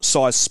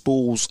size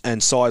spools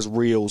and size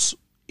reels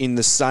in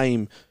the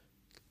same.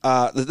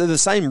 They're the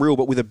same reel,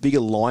 but with a bigger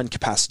line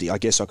capacity, I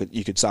guess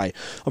you could say.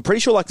 I'm pretty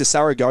sure like the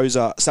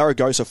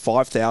Saragossa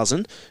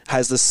 5000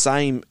 has the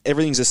same,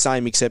 everything's the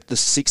same except the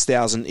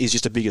 6000 is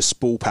just a bigger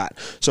spool, Pat.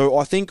 So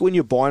I think when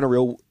you're buying a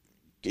reel,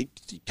 it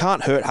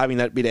can't hurt having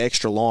that bit of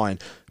extra line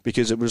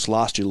because it will just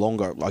last you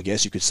longer, I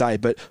guess you could say.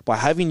 But by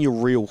having your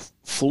reel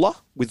fuller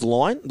with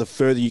line, the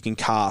further you can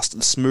cast,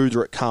 the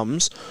smoother it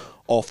comes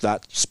off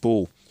that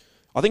spool.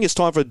 I think it's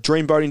time for a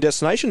dream boating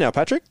destination now,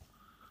 Patrick.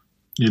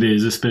 It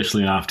is,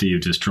 especially after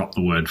you've just dropped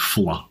the word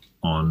fuller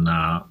on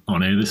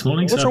air this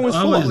morning. What's wrong with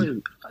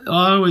fuller?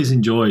 I always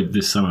enjoyed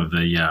some of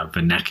the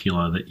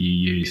vernacular that you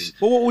use.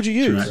 Well, what would you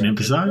use? Throughout an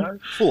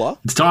episode. Fuller.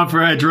 It's time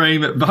for our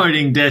dream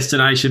boating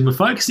destination. We're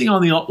focusing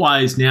on the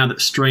Otways now that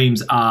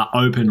streams are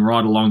open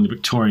right along the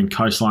Victorian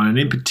coastline, and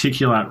in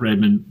particular at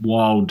Redmond,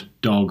 Wild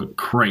Dog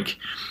Creek.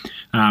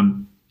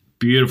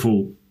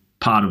 Beautiful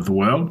part of the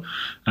world.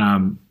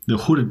 The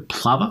hooded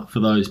plover, for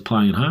those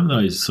playing at home,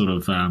 those sort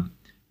of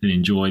that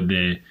enjoyed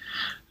their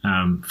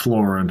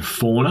flora and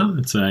fauna.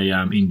 It's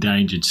a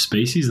endangered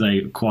species.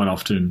 They quite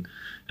often,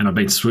 and I've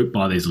been swooped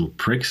by these little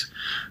pricks,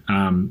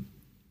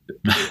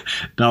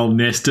 they'll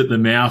nest at the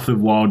mouth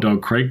of Wild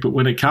Dog Creek. But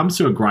when it comes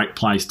to a great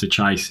place to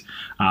chase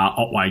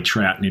Otway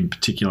trout, and in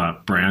particular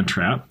brown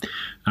trout,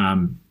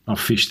 I've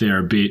fished there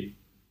a bit.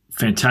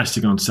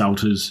 Fantastic on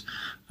salters.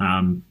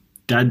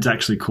 Dad's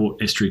actually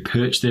caught estuary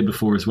perch there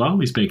before as well.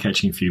 He's been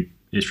catching a few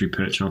estuary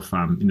perch off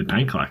in the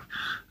Panclake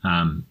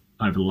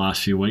over the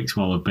last few weeks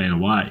while I've been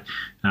away.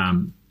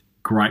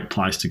 Great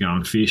place to go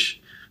and fish.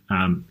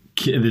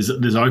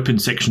 There's open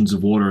sections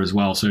of water as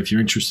well, so if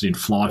you're interested in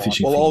fly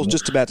fishing... Well, I was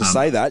just about to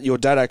say that. Your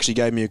dad actually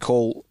gave me a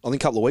call, I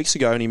think a couple of weeks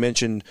ago, and he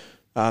mentioned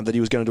that he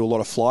was going to do a lot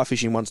of fly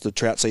fishing once the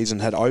trout season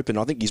had opened.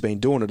 I think he's been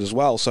doing it as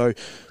well. So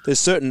there's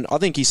certain... I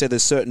think he said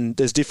there's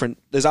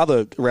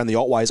other, around the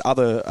Otways,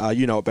 other,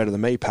 you know it better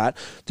than me, Pat,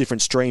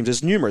 different streams.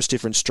 There's numerous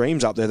different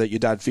streams up there that your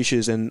dad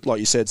fishes, and like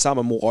you said, some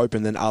are more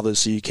open than others,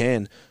 so you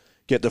can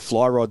get the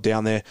fly rod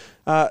down there.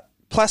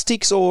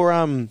 Plastics or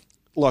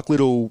like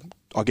little,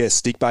 I guess,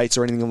 stick baits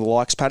or anything on the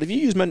likes, Pat, have you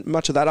used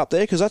much of that up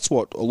there? Because that's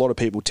what a lot of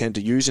people tend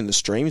to use in the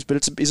streams,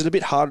 but is it a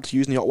bit harder to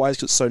use in the Otways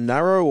because it's so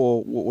narrow,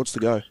 or what's the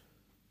go?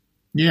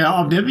 Yeah,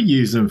 I've never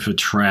used them for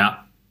trout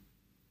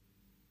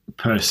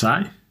per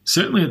se.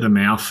 Certainly at the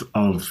mouth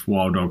of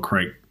Wild Dog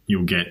Creek,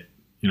 you'll get,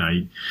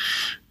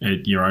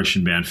 your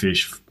ocean-bound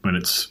fish when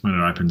it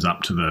opens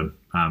up to the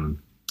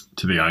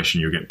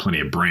ocean, you'll get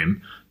plenty of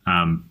bream.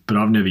 But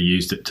I've never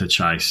used it to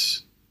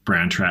chase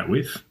brown trout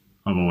with.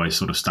 I've always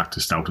sort of stuck to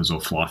stelters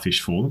or fly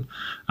fish for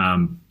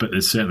them. But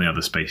there's certainly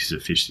other species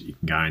of fish that you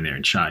can go in there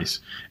and chase.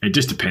 It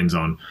just depends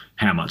on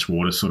how much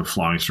water's sort of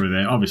flowing through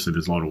there. Obviously,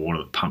 there's a lot of water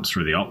that pumps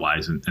through the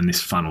Otways, and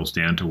this funnels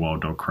down to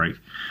Wild Dog Creek.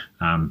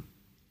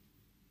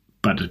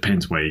 But it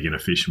depends where you're going to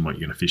fish and what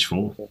you're going to fish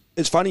for.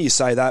 It's funny you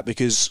say that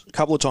because a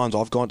couple of times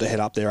I've gone to head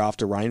up there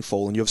after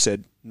rainfall, and you've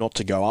said not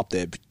to go up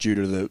there due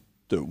to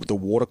the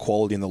water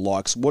quality and the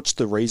likes. What's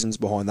the reasons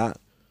behind that?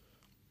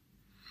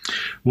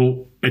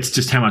 Well, it's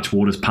just how much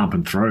water's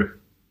pumping through.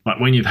 Like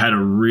when you've had a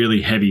really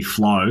heavy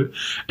flow,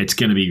 it's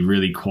going to be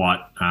really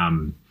quite,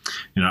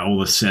 all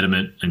the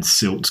sediment and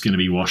silt's going to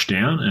be washed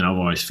down. And I've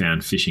always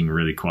found fishing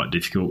really quite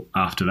difficult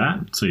after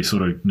that. So you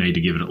sort of need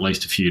to give it at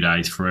least a few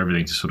days for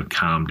everything to sort of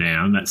calm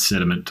down. That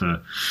sediment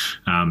to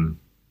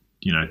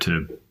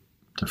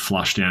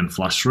flush down,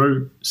 flush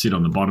through, sit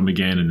on the bottom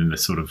again, and then the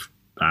sort of,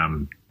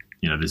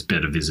 there's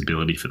better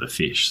visibility for the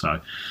fish.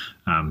 So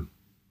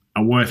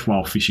a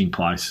worthwhile fishing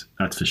place,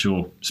 that's for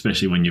sure,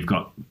 especially when you've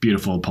got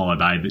beautiful Apollo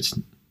Bay.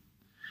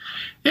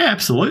 Yeah,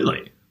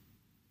 absolutely.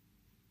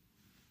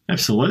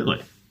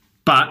 Absolutely.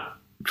 But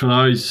for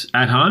those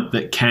at home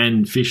that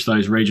can fish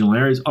those regional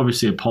areas,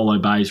 obviously Apollo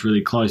Bay is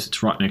really close.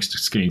 It's right next to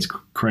Skeens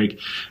Creek,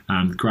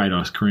 great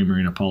ice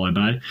creamery in Apollo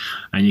Bay.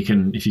 And you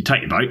can, if you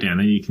take your boat down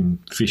there, you can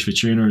fish for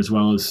tuna as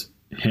well as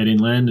head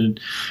inland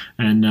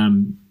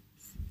and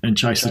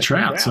chase the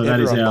trout. So that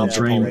is our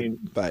dream.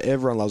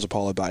 Everyone loves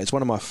Apollo Bay. It's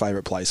one of my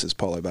favourite places,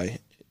 Apollo Bay.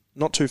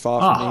 Not too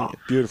far from me.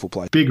 Beautiful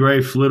place. Big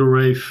reef, little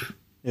reef.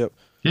 Yep.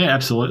 Yeah,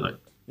 absolutely.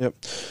 Yep.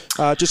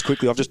 Just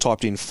quickly, I've just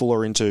typed in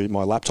Fuller into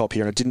my laptop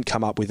here and it didn't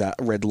come up with that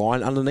red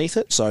line underneath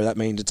it, so that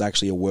means it's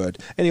actually a word.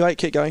 Anyway,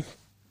 keep going.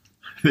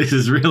 This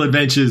is Real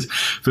Adventures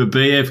for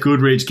BF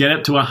Goodrich. Get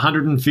up to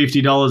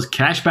 $150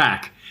 cash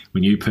back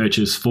when you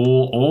purchase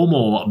 4 or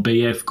more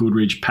BF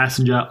Goodrich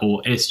passenger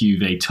or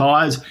SUV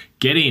tyres.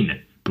 Get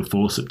in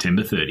before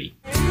September 30.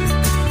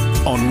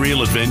 On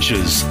Real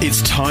Adventures,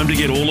 it's time to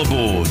get all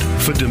aboard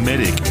for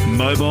Dometic,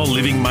 mobile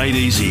living made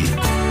easy.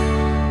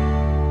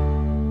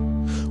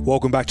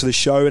 Welcome back to the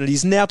show, and it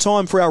is now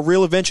time for our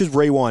Real Adventures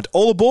Rewind.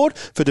 All aboard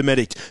for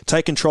Dometic.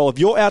 Take control of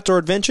your outdoor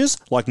adventures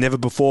like never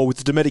before with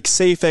the Dometic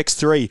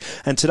CFX3.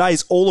 And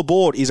today's All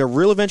Aboard is a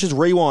Real Adventures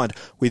Rewind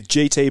with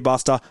GT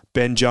Buster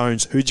Ben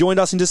Jones, who joined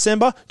us in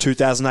December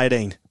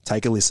 2018.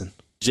 Take a listen.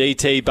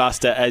 GT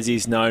Buster, as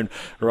he's known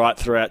right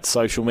throughout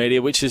social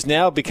media, which has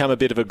now become a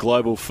bit of a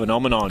global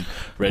phenomenon,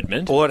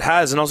 Redmond. Well, it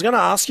has, and I was going to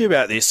ask you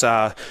about this,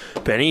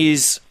 Benny,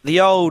 is the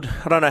old,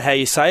 I don't know how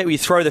you say it, where you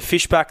throw the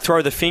fish back,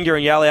 throw the finger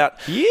and yell out,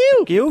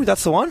 "You!"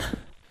 That's the one?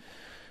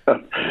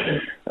 It's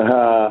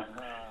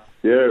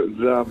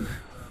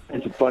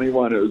a funny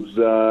one.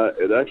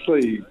 It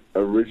actually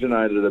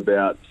originated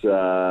about,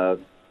 I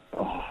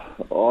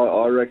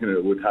reckon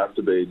it would have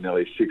to be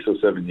nearly 6 or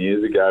 7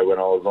 years ago when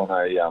I was on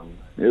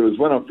it was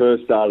when I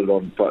first started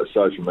on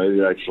social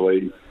media,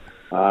 actually.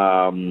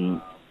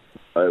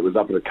 It was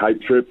up at a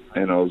Cape trip,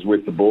 and I was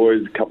with the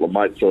boys, a couple of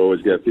mates I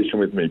always go fishing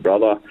with, my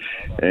brother,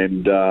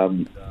 and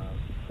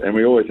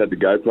we always had the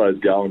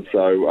GoPros going.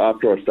 So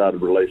after I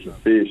started releasing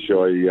fish,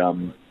 I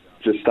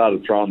just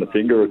started throwing the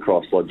finger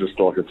across, just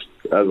like it's,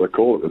 as I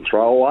call it, a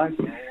throwaway.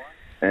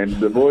 And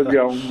the boys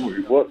going,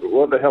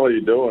 what the hell are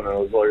you doing? And I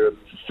was like,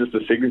 it's just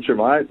a signature,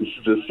 mate. It's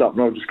just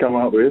something I've just come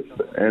up with.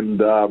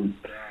 And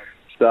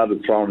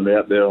started throwing it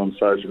out there on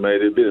social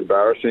media, a bit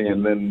embarrassing,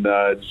 and then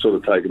it's sort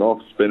of taken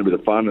off. It's been a bit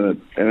of fun,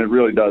 and it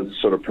really does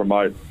sort of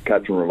promote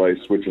catch and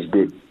release, which is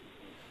good.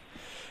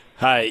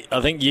 Hey,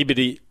 I think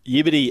yibbity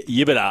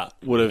yibbita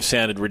would have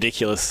sounded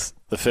ridiculous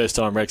the first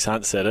time Rex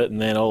Hunt said it, and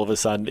then all of a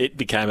sudden it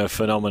became a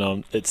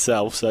phenomenon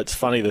itself. So it's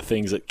funny the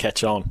things that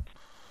catch on.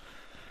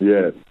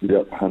 Yeah,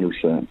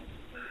 100%.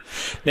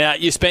 Now,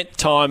 you spent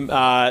time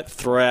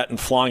throughout and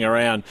flying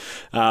around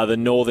the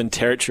Northern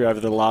Territory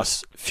over the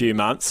last few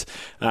months.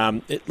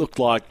 It looked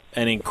like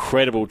an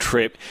incredible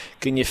trip.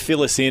 Can you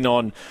fill us in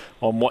on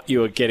what you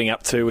were getting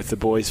up to with the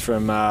boys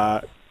from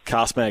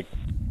Castmag?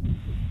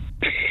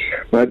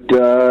 But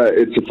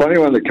it's a funny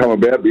one that come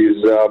about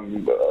because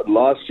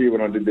last year when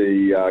I did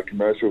the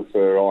commercial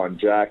for Iron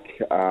Jack,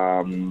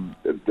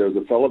 there was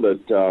a fella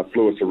that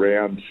flew us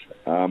around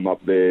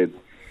up there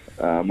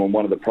on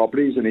one of the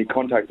properties, and he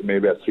contacted me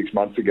about 6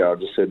 months ago. I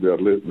just said,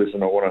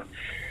 listen, I want to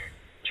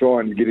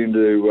try and get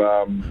into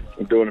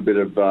doing a bit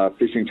of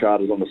fishing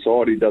charters on the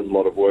side. He does a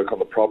lot of work on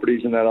the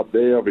properties and that up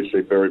there,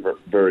 obviously very,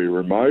 very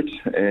remote.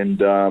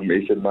 And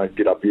he said, mate,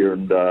 get up here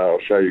and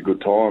I'll show you a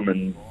good time.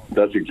 And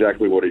that's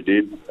exactly what he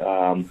did.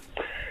 So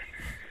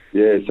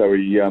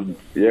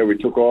we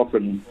took off,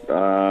 and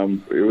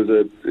it was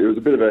a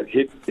bit of a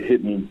hit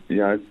and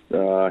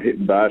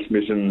bash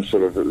mission.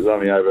 Sort of, it was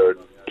only over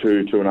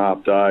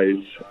 2.5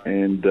 days,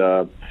 and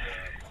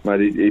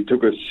mate, he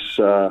took us,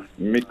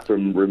 Mick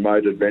from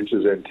Remote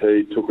Adventures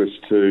NT took us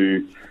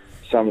to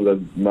some of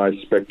the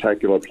most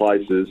spectacular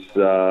places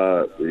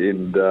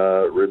in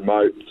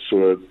remote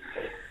sort of,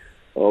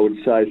 I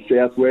would say,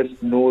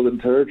 southwest Northern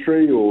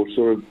Territory, or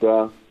sort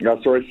of,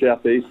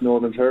 southeast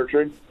Northern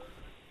Territory.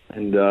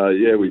 And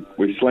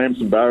we slammed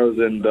some barrows,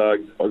 and I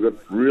got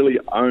really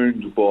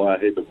owned by a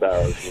heap of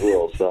barrows as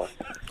well. So,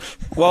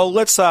 well,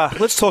 let's talk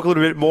a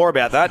little bit more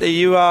about that.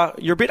 You're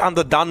a bit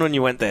underdone when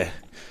you went there.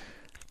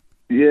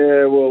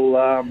 Yeah,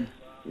 well,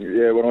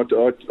 when I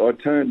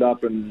turned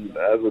up, and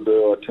as I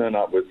do, I turn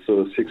up with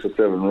sort of 6 or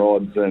 7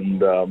 rods,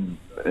 and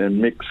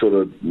Mick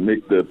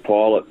the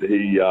pilot,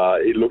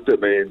 he looked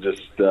at me and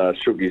just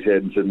shook his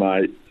head and said,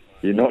 mate,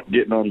 you're not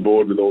getting on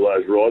board with all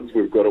those rods.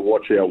 We've got to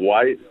watch our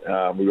weight.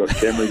 We've got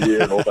camera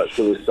gear and all that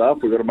sort of stuff.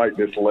 We've got to make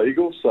this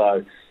legal.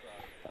 So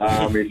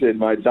he said,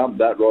 mate, dump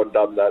that rod,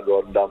 dump that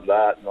rod, and dump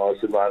that. And I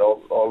said, mate,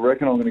 I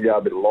reckon I'm going to go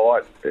a bit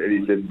light. And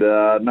he said,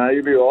 no,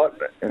 you'll be right.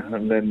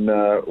 And then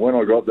when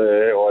I got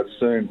there, I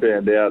soon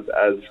found out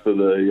as for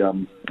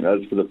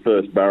the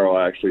first barrow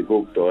I actually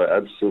hooked, I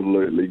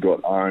absolutely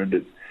got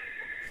owned.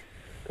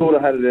 thought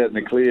I had it out in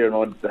the clear,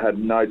 and I had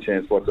no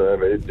chance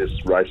whatsoever. It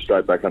just raced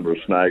straight back under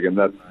a snag, and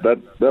that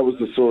was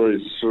the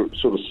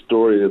sort of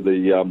story of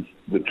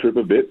the trip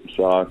a bit.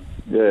 So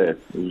yeah,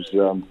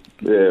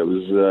 it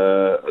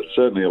was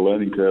certainly a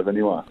learning curve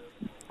anyway.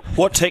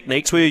 What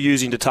techniques were you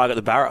using to target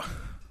the barra?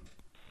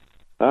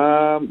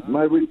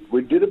 Mate,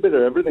 we did a bit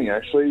of everything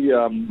actually.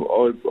 I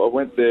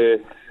went there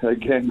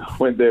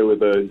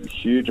with a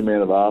huge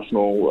amount of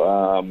arsenal.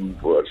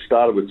 I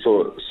started with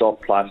sort of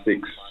soft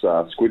plastics,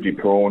 squidgy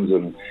prawns,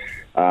 and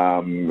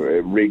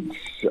rigged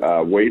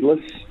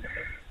weedless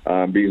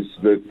because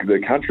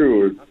the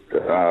country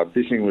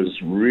fishing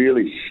was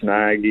really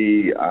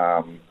snaggy,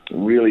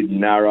 really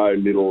narrow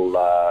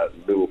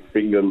little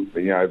finger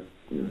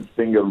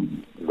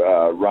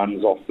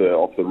runs off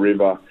the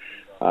river.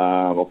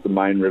 Off the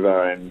main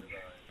river, and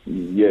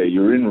yeah,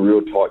 you're in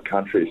real tight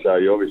country, so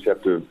you obviously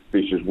have to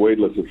fish as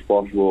weedless as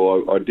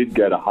possible. I did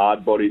go to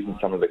hard bodies in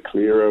some of the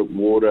clearer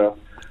water,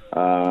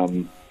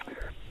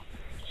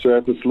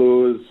 surface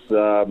lures.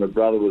 My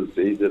brother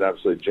he's an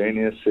absolute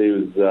genius. He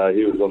was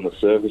on the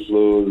surface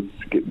lures,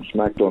 getting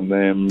smacked on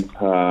them.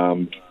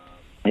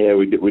 Yeah,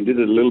 we did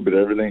a little bit of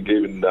everything.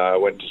 Even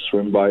went to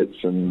swim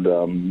baits and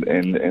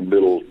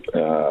little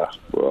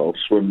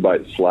swim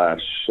bait /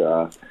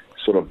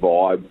 sort of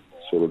vibe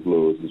sort of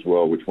lures as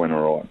well, which went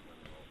all right.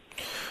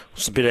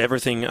 It's a bit of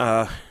everything.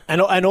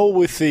 And all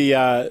with the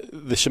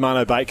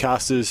Shimano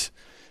baitcasters,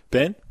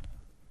 Ben?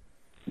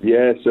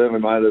 Yeah,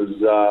 certainly, mate. It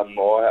was,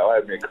 I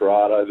had my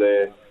Corrado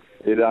there.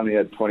 It only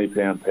had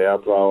 20-pound Power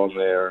Pro on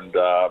there, and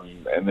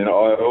then I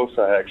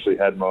also actually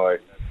had my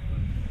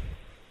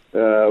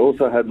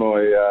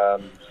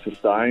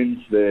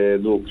sustains, their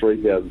little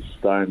 3000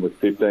 sustain with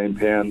 15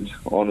 pounds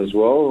on as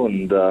well,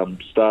 and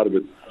started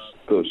with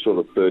sort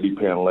of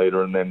 30-pound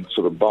leader, and then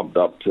sort of bumped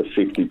up to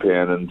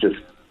 50-pound, and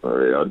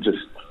I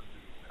just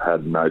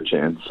had no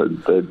chance.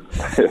 They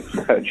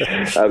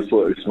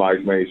absolutely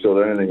smoked me. Sort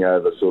of anything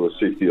over sort of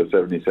 60 or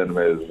 70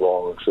 centimetres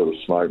long sort of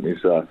smoked me.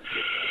 So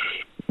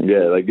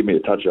yeah, they give me a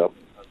touch up.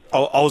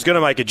 I was going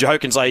to make a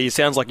joke and say it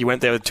sounds like you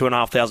went there with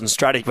 2,500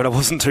 Stratic, but I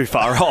wasn't too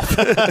far off.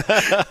 Mate,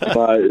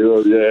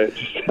 yeah,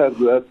 that's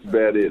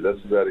about it.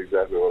 That's about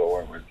exactly what I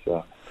went with.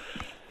 So.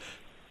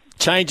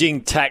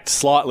 Changing tact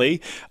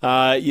slightly,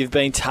 you've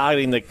been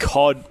targeting the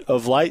cod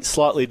of late,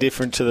 slightly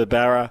different to the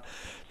barra,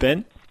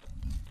 Ben?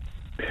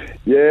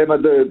 Yeah,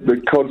 but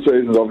the cod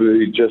season's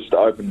obviously just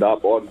opened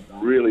up. I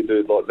really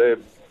do like they're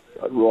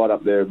right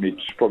up there in my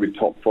probably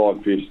top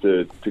 5 fish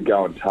to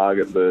go and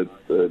target the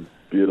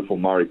beautiful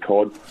Murray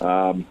cod.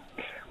 I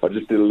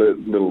just did a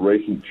little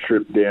recent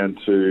trip down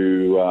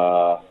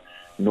to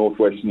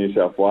northwest New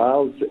South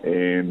Wales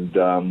and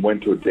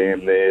went to a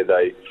dam there.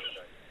 They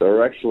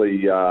were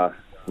actually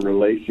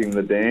releasing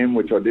the dam,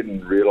 which I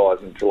didn't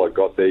realise until I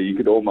got there. You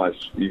could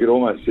almost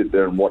sit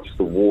there and watch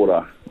the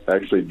water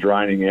actually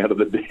draining out of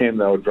the dam.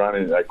 They were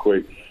draining it that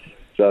quick.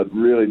 So it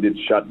really did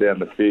shut down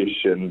the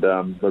fish, and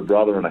my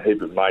brother and a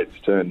heap of mates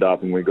turned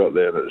up, and we got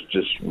there, and it was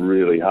just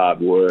really hard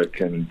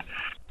work, and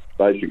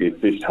basically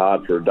fished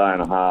hard for a day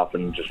and a half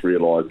and just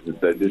realised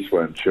that they just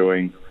weren't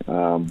chewing.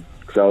 So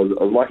I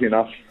was lucky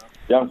enough.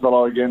 Young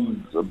fellow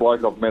again, a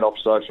bloke I've met off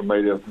social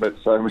media. I've met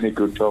so many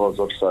good fellows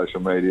off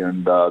social media,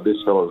 and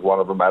this fellow is one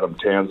of them, Adam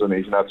Townsend.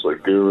 He's an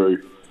absolute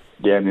guru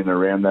down in and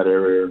around that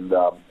area, and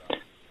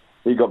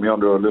he got me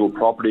onto a little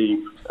property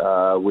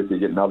with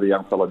another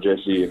young fellow,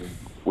 Jesse, and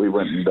we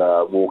went and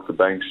walked the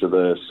banks of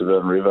the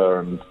Severn River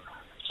and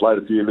slayed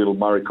a few little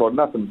Murray cod.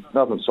 Nothing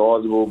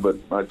sizable, but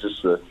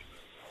just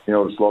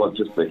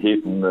just the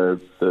hit and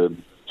the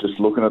just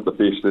looking at the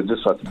fish. They're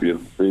just such a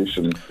beautiful fish,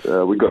 and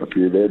we got a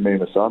few there, me and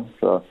my son.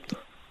 So,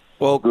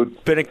 well,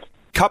 good. Ben, a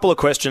couple of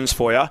questions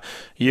for you.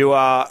 You're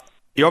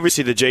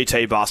obviously the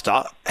GT buster.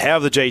 How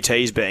have the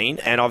GTs been?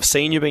 And I've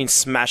seen you've been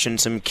smashing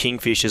some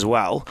kingfish as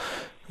well.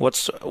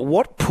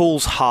 What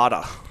pulls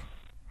harder?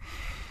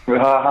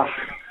 I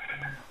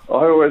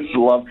always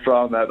love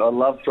throwing that. I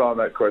love throwing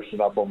that question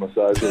up on my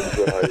socials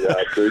when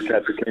I do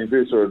catch a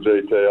kingfish or a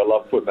GT. I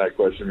love putting that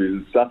question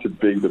because it's such a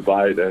big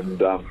debate, and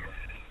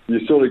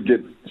you sort of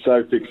get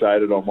so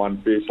fixated on one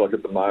fish. Like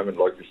at the moment,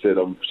 like you said,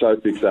 I'm so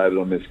fixated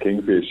on this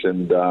kingfish,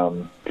 and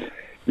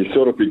you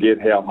sort of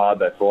forget how hard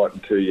they fight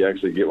until you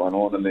actually get one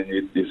on, and then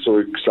you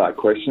sort of start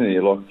questioning.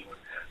 You're like,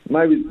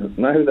 maybe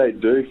they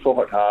do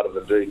fight harder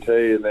than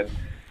GT, and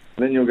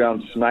then you'll go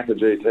and smack a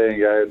GT and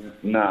go,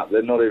 nah,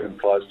 they're not even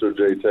close to a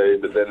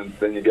GT. But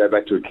then you go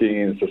back to a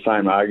king and it's the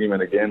same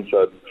argument again.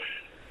 So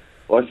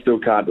I still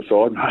can't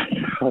decide, mate.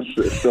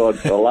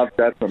 I love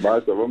catching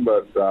both of them,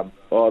 but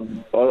I'd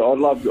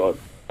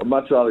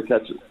much rather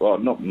catch it. Well,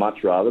 not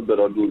much rather, but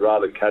I'd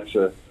rather catch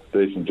a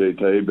decent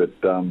GT. But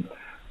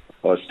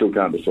I still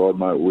can't decide,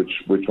 mate,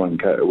 which one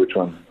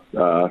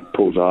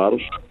pulls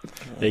hardest.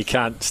 You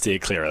can't steer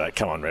clear of that.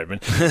 Come on,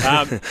 Redmond.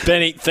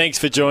 Benny, thanks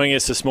for joining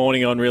us this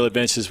morning on Real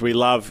Adventures. We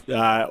love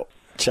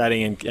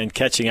chatting and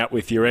catching up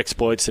with your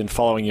exploits and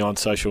following you on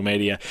social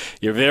media.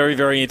 You're very,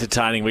 very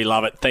entertaining. We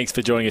love it. Thanks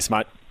for joining us,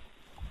 mate.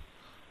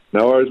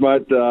 No worries,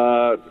 mate.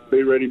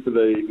 Be ready for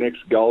the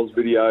next goals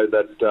video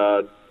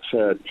that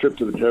trip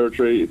to the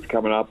Territory. It's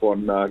coming up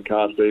on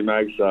Cast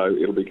EMAG, so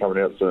it'll be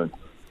coming out soon.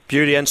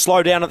 Beauty. And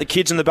slow down at the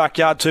kids in the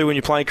backyard too when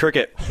you're playing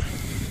cricket.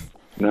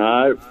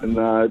 No,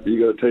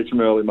 you got to teach them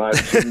early,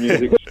 mate.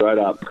 Music straight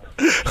up.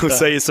 We'll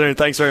see you soon.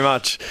 Thanks very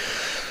much.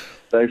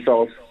 Thanks,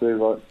 fellas. See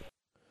you later.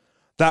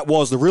 That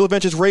was the Real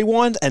Adventures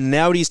Rewind, and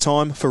now it is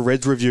time for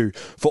Red's Review.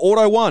 For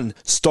Auto One,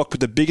 stocked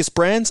with the biggest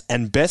brands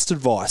and best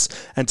advice.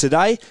 And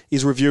today,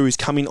 his review is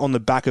coming on the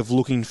back of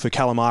looking for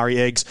calamari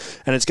eggs,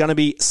 and it's going to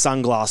be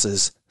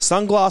sunglasses.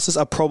 Sunglasses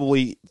are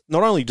probably,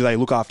 not only do they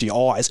look after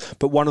your eyes,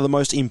 but one of the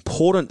most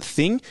important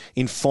thing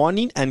in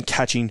finding and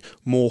catching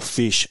more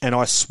fish. And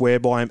I swear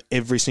by them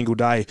every single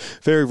day.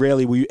 Very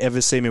rarely will you ever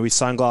see me with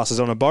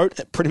sunglasses on a boat,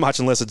 pretty much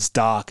unless it's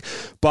dark.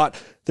 But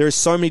there are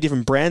so many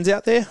different brands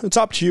out there. It's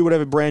up to you,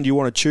 whatever brand you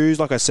want to choose.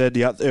 Like I said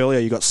earlier,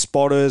 you got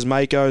Spotters,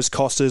 Makos,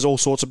 Costas, all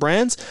sorts of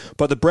brands.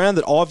 But the brand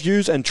that I've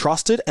used and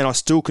trusted, and I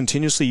still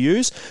continuously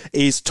use,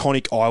 is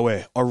Tonic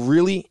Eyewear. I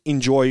really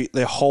enjoy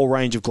their whole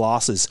range of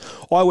glasses.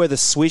 I wear the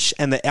Swish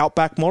and the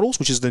Outback models,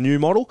 which is the new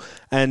model,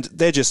 and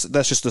that's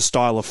just the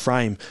style of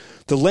frame.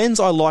 The lens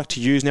I like to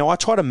use, now I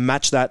try to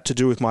match that to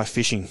do with my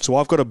fishing. So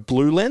I've got a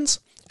blue lens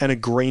and a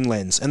green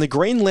lens. And the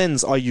green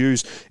lens I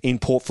use in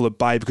Port Phillip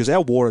Bay because our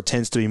water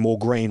tends to be more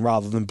green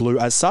rather than blue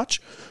as such.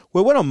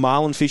 Well, when I'm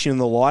marlin fishing and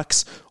the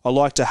likes, I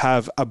like to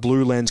have a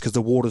blue lens because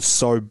the water's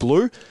so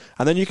blue.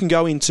 And then you can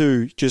go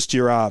into just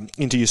your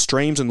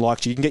streams and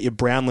likes. You can get your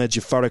brown lens,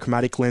 your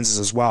photochromatic lenses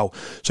as well.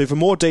 So for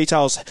more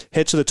details,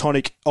 head to the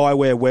Tonic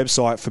Eyewear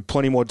website for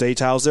plenty more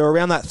details. They're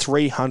around that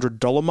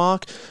 $300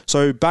 mark.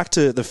 So back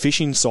to the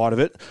fishing side of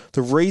it,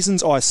 the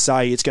reasons I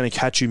say it's going to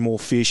catch you more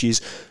fish is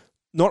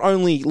not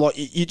only like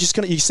you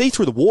see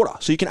through the water,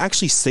 so you can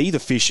actually see the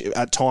fish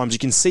at times. You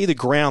can see the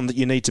ground that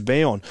you need to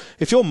be on.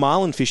 If you're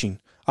marlin fishing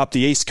up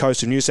the east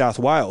coast of New South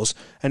Wales,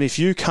 and if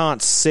you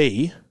can't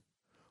see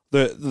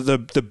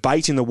the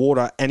bait in the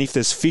water, and if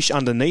there's fish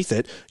underneath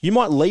it, you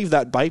might leave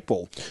that bait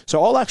ball.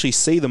 So I'll actually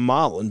see the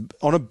marlin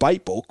on a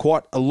bait ball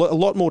quite a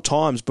lot more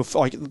times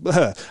before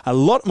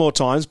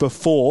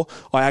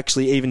I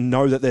actually even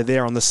know that they're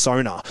there on the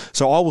sonar.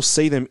 So I will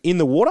see them in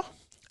the water,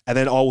 and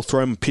then I will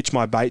throw them and pitch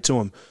my bait to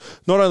them.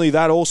 Not only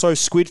that, also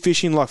squid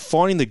fishing, like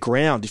finding the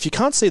ground. If you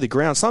can't see the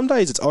ground, some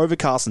days it's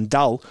overcast and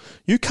dull,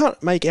 you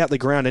can't make out the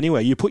ground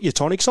anywhere. You put your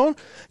tonics on,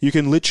 you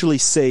can literally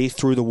see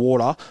through the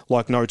water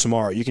like no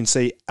tomorrow. You can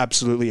see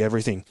absolutely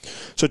everything.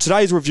 So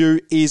today's review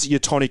is your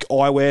Tonic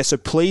Eyewear, so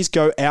please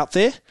go out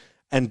there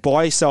and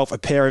buy yourself a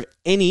pair of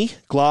any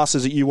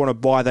glasses that you want to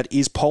buy that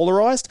is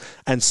polarized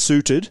and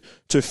suited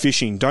to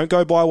fishing. Don't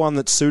go buy one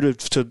that's suited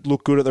to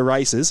look good at the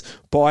races.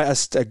 Buy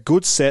a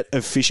good set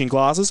of fishing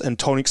glasses, and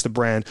Tonic's the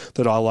brand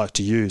that I like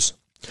to use.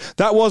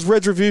 That was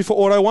Red's review for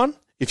Auto One.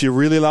 If you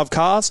really love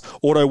cars,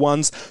 Auto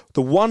One's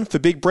the one for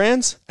big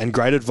brands and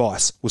great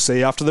advice. We'll see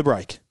you after the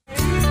break.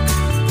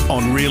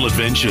 On Real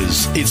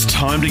Adventures, it's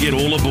time to get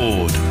all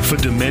aboard for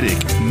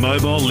Dometic,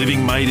 mobile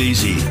living made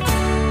easy.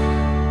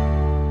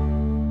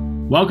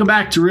 Welcome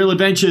back to Real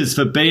Adventures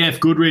for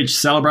BF Goodrich,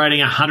 celebrating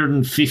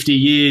 150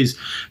 years.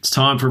 It's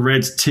time for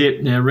Red's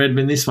tip. Now,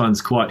 Redman, this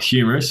one's quite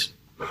humorous.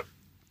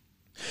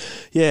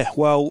 Yeah,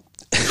 well...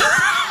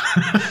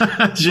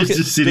 just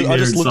sitting there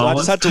in silence. I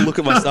just had to look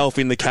at myself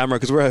in the camera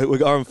because we're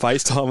on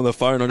FaceTime on the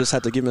phone. I just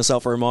had to give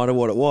myself a reminder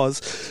what it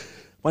was.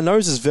 My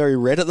nose is very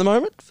red at the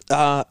moment.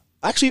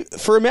 Actually,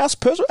 for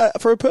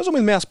a person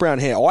with mouse brown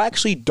hair, I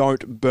actually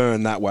don't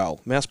burn that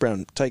well. Mouse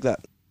brown, take that.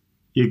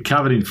 You're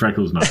covered in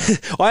freckles, mate.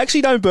 I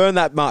actually don't burn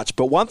that much,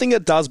 but one thing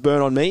that does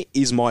burn on me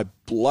is my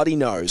bloody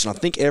nose, and I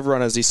think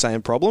everyone has this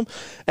same problem.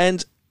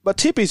 And my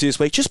tip is this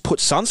week, just put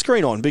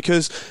sunscreen on,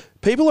 because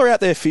people are out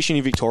there fishing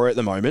in Victoria at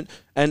the moment,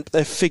 and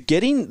they're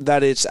forgetting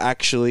that it's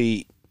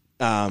actually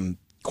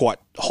quite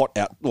hot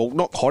out. Well,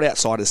 not hot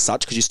outside as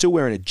such, because you're still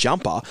wearing a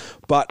jumper,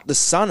 but the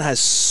sun has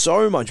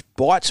so much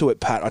bite to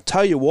it, Pat. I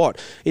tell you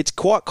what, it's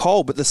quite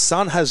cold, but the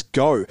sun has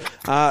go.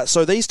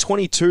 So these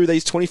 22,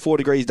 these 24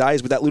 degrees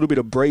days with that little bit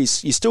of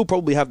breeze, you still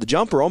probably have the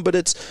jumper on, but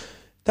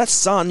that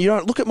sun, you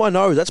don't look at my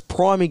nose. That's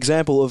prime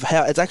example of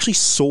how it's actually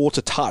sore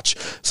to touch.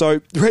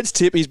 So Red's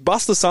tip is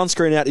bust the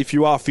sunscreen out if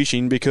you are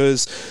fishing,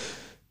 because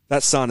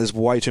that sun is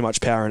way too much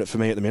power in it for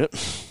me at the minute.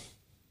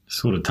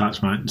 Sort of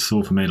touch, mate. It's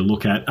all for me to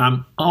look at.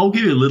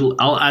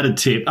 I'll add a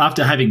tip.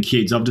 After having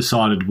kids, I've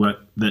decided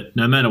that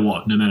no matter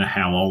what, no matter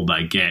how old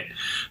they get,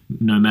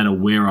 no matter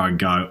where I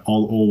go,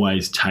 I'll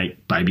always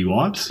take baby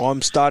wipes.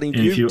 I'm starting.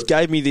 You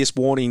gave me this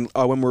warning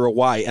when we were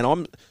away, and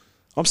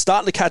I'm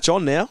starting to catch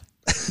on now.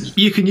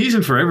 You can use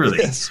them for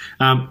everything. Yes.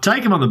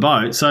 Take them on the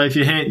boat. So if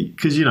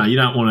because you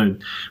don't want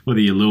to, whether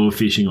you're lure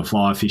fishing or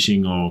fly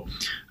fishing or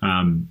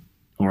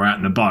out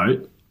in the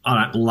boat.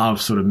 I don't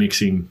love sort of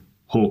mixing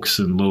hooks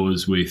and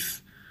lures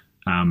with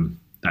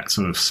that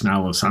sort of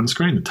smell of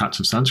sunscreen, the touch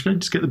of sunscreen.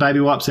 Just get the baby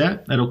wipes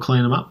out. That'll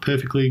clean them up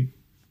perfectly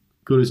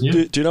good as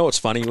new. Do you know what's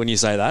funny when you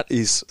say that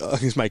is, I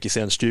can make you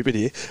sound stupid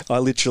here. I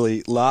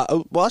literally,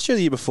 last year or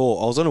the year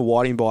before, I was on a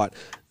whiting bite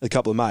with a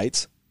couple of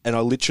mates, and I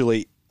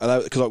literally,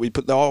 because we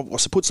put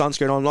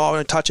sunscreen on, I'm going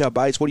to touch our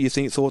baits. What do you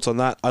think? Thoughts on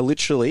that? I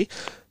literally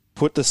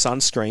put the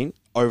sunscreen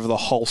over the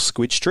whole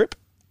squid strip,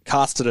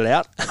 casted it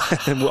out,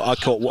 and I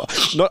caught one.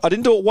 I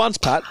didn't do it once,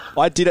 Pat.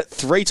 I did it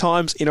 3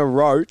 times in a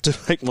row to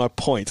make my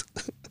point.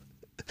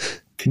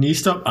 Can you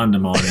stop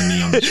undermining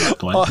me on the show,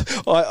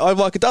 please? I'm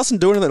like, it doesn't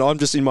do anything. I'm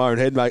just in my own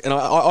head, mate. And I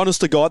honest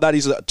to God, that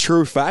is a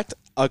true fact.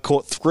 I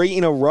caught 3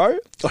 in a row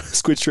on a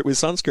squid strip with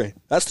sunscreen.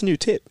 That's the new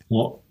tip.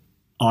 Well,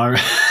 I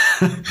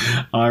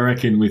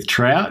reckon with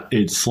trout,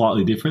 it's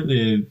slightly different.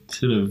 They're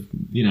sort of,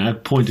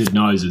 pointed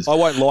noses. I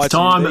won't lie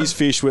to you. These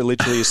fish were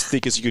literally as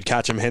thick as you could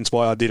catch them, hence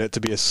why I did it, to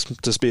be a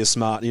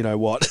smart, you know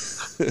what.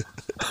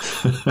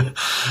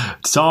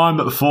 It's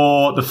time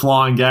for the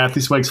Flying Gaff.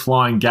 This week's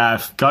Flying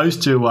Gaff goes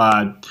to,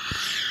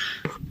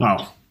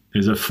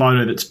 there's a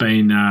photo that's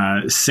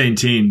been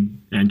sent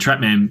in, and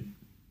Trapman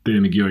Bear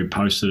McGuire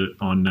posted it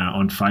on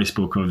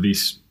Facebook of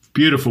this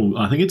beautiful,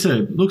 I think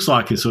looks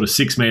like a sort of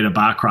 6 metre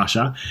bar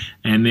crusher,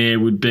 and there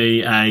would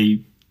be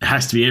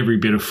has to be every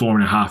bit of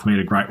 4.5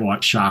 metre great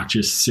white shark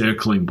just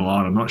circling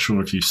below it. I'm not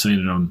sure if you've seen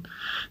it on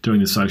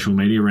doing the social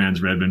media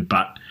rounds, Redmond,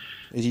 but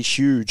it is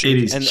huge.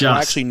 It is, and just I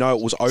actually know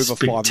it was over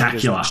 5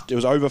 metres. It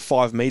was over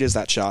 5 metres,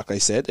 that shark, they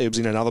said. It was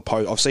in another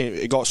post. I've seen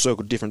it got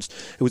circled difference.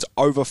 It was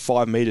over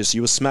 5 metres. So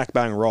you were smack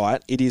bang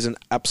right. It is an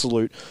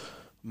absolute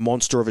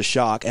monster of a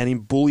shark. And in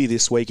Bully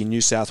this week in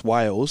New South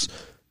Wales,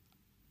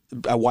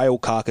 a whale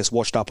carcass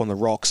washed up on the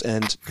rocks,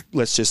 and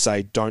let's just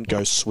say don't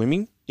go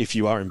swimming if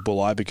you are in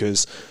Bulli,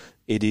 because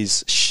it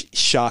is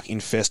shark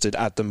infested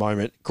at the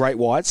moment. Great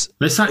whites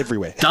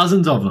everywhere.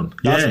 Dozens of them.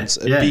 Dozens.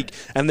 Yeah. Big,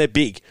 and they're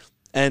big.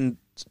 And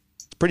it's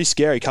pretty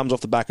scary. Comes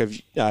off the back of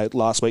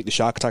last week, the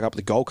shark attack up at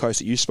the Gold Coast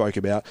that you spoke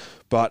about.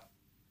 But,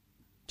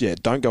 yeah,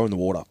 don't go in the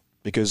water,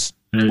 because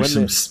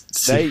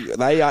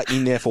they are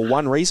in there for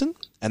one reason,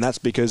 and that's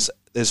because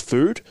there's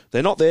food.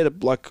 They're not there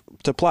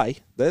to play.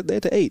 They're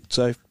there to eat.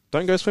 So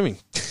don't go swimming.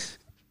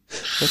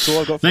 That's all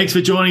I've got. Thanks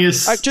for joining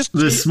us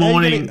this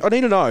morning. I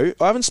need to know,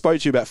 I haven't spoken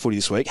to you about footy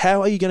this week.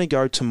 How are you going to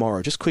go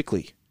tomorrow? Just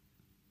quickly.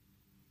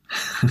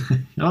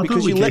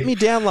 Because you let me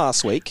down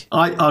last week.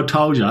 I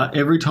told you,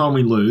 every time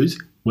we lose,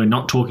 we're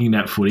not talking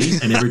about footy,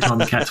 and every time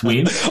the Cats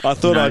win, I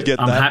thought I'd get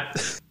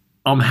that.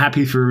 I'm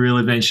happy for Real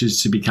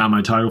Adventures to become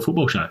a total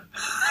football show.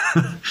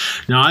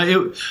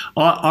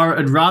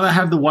 I'd rather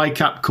have the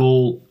wake-up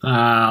call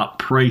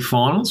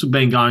pre-finals. We've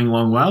been going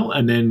along well,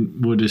 and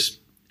then we're just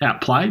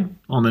outplayed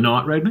on the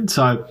night, Redmond.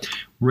 So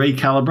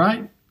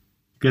recalibrate,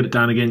 get it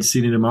done against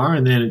Sydney tomorrow,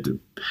 and then it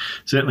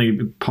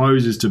certainly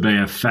poses to be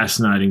a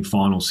fascinating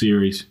final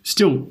series.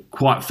 Still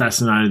quite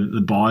fascinated that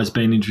the bye's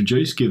been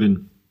introduced,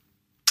 given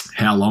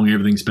how long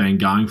everything's been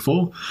going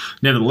for.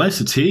 Nevertheless,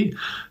 it's here.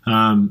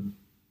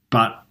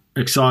 But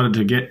excited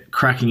to get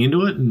cracking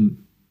into it,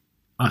 and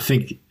I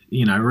think,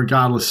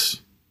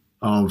 regardless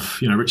of,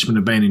 Richmond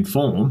have been in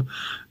form,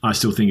 I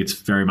still think it's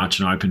very much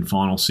an open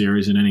final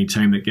series, and any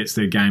team that gets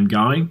their game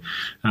going,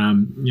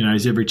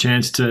 has every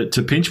chance to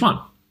pinch one.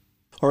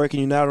 I reckon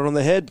you nailed it on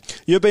the head.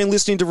 You've been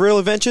listening to Real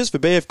Adventures for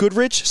BF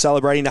Goodrich,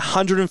 celebrating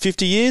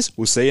 150 years.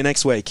 We'll see you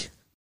next week.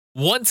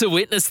 Want to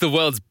witness the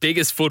world's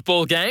biggest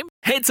football game?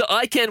 Head to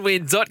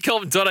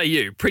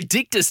iCanWin.com.au,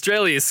 predict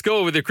Australia's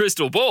score with a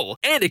crystal ball,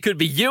 and it could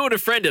be you and a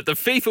friend at the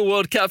FIFA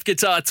World Cup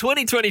Qatar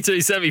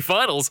 2022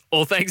 semi-finals,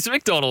 all thanks to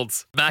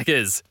McDonald's.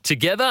 Maccas,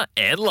 together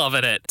and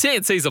loving it.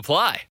 TNCs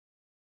apply.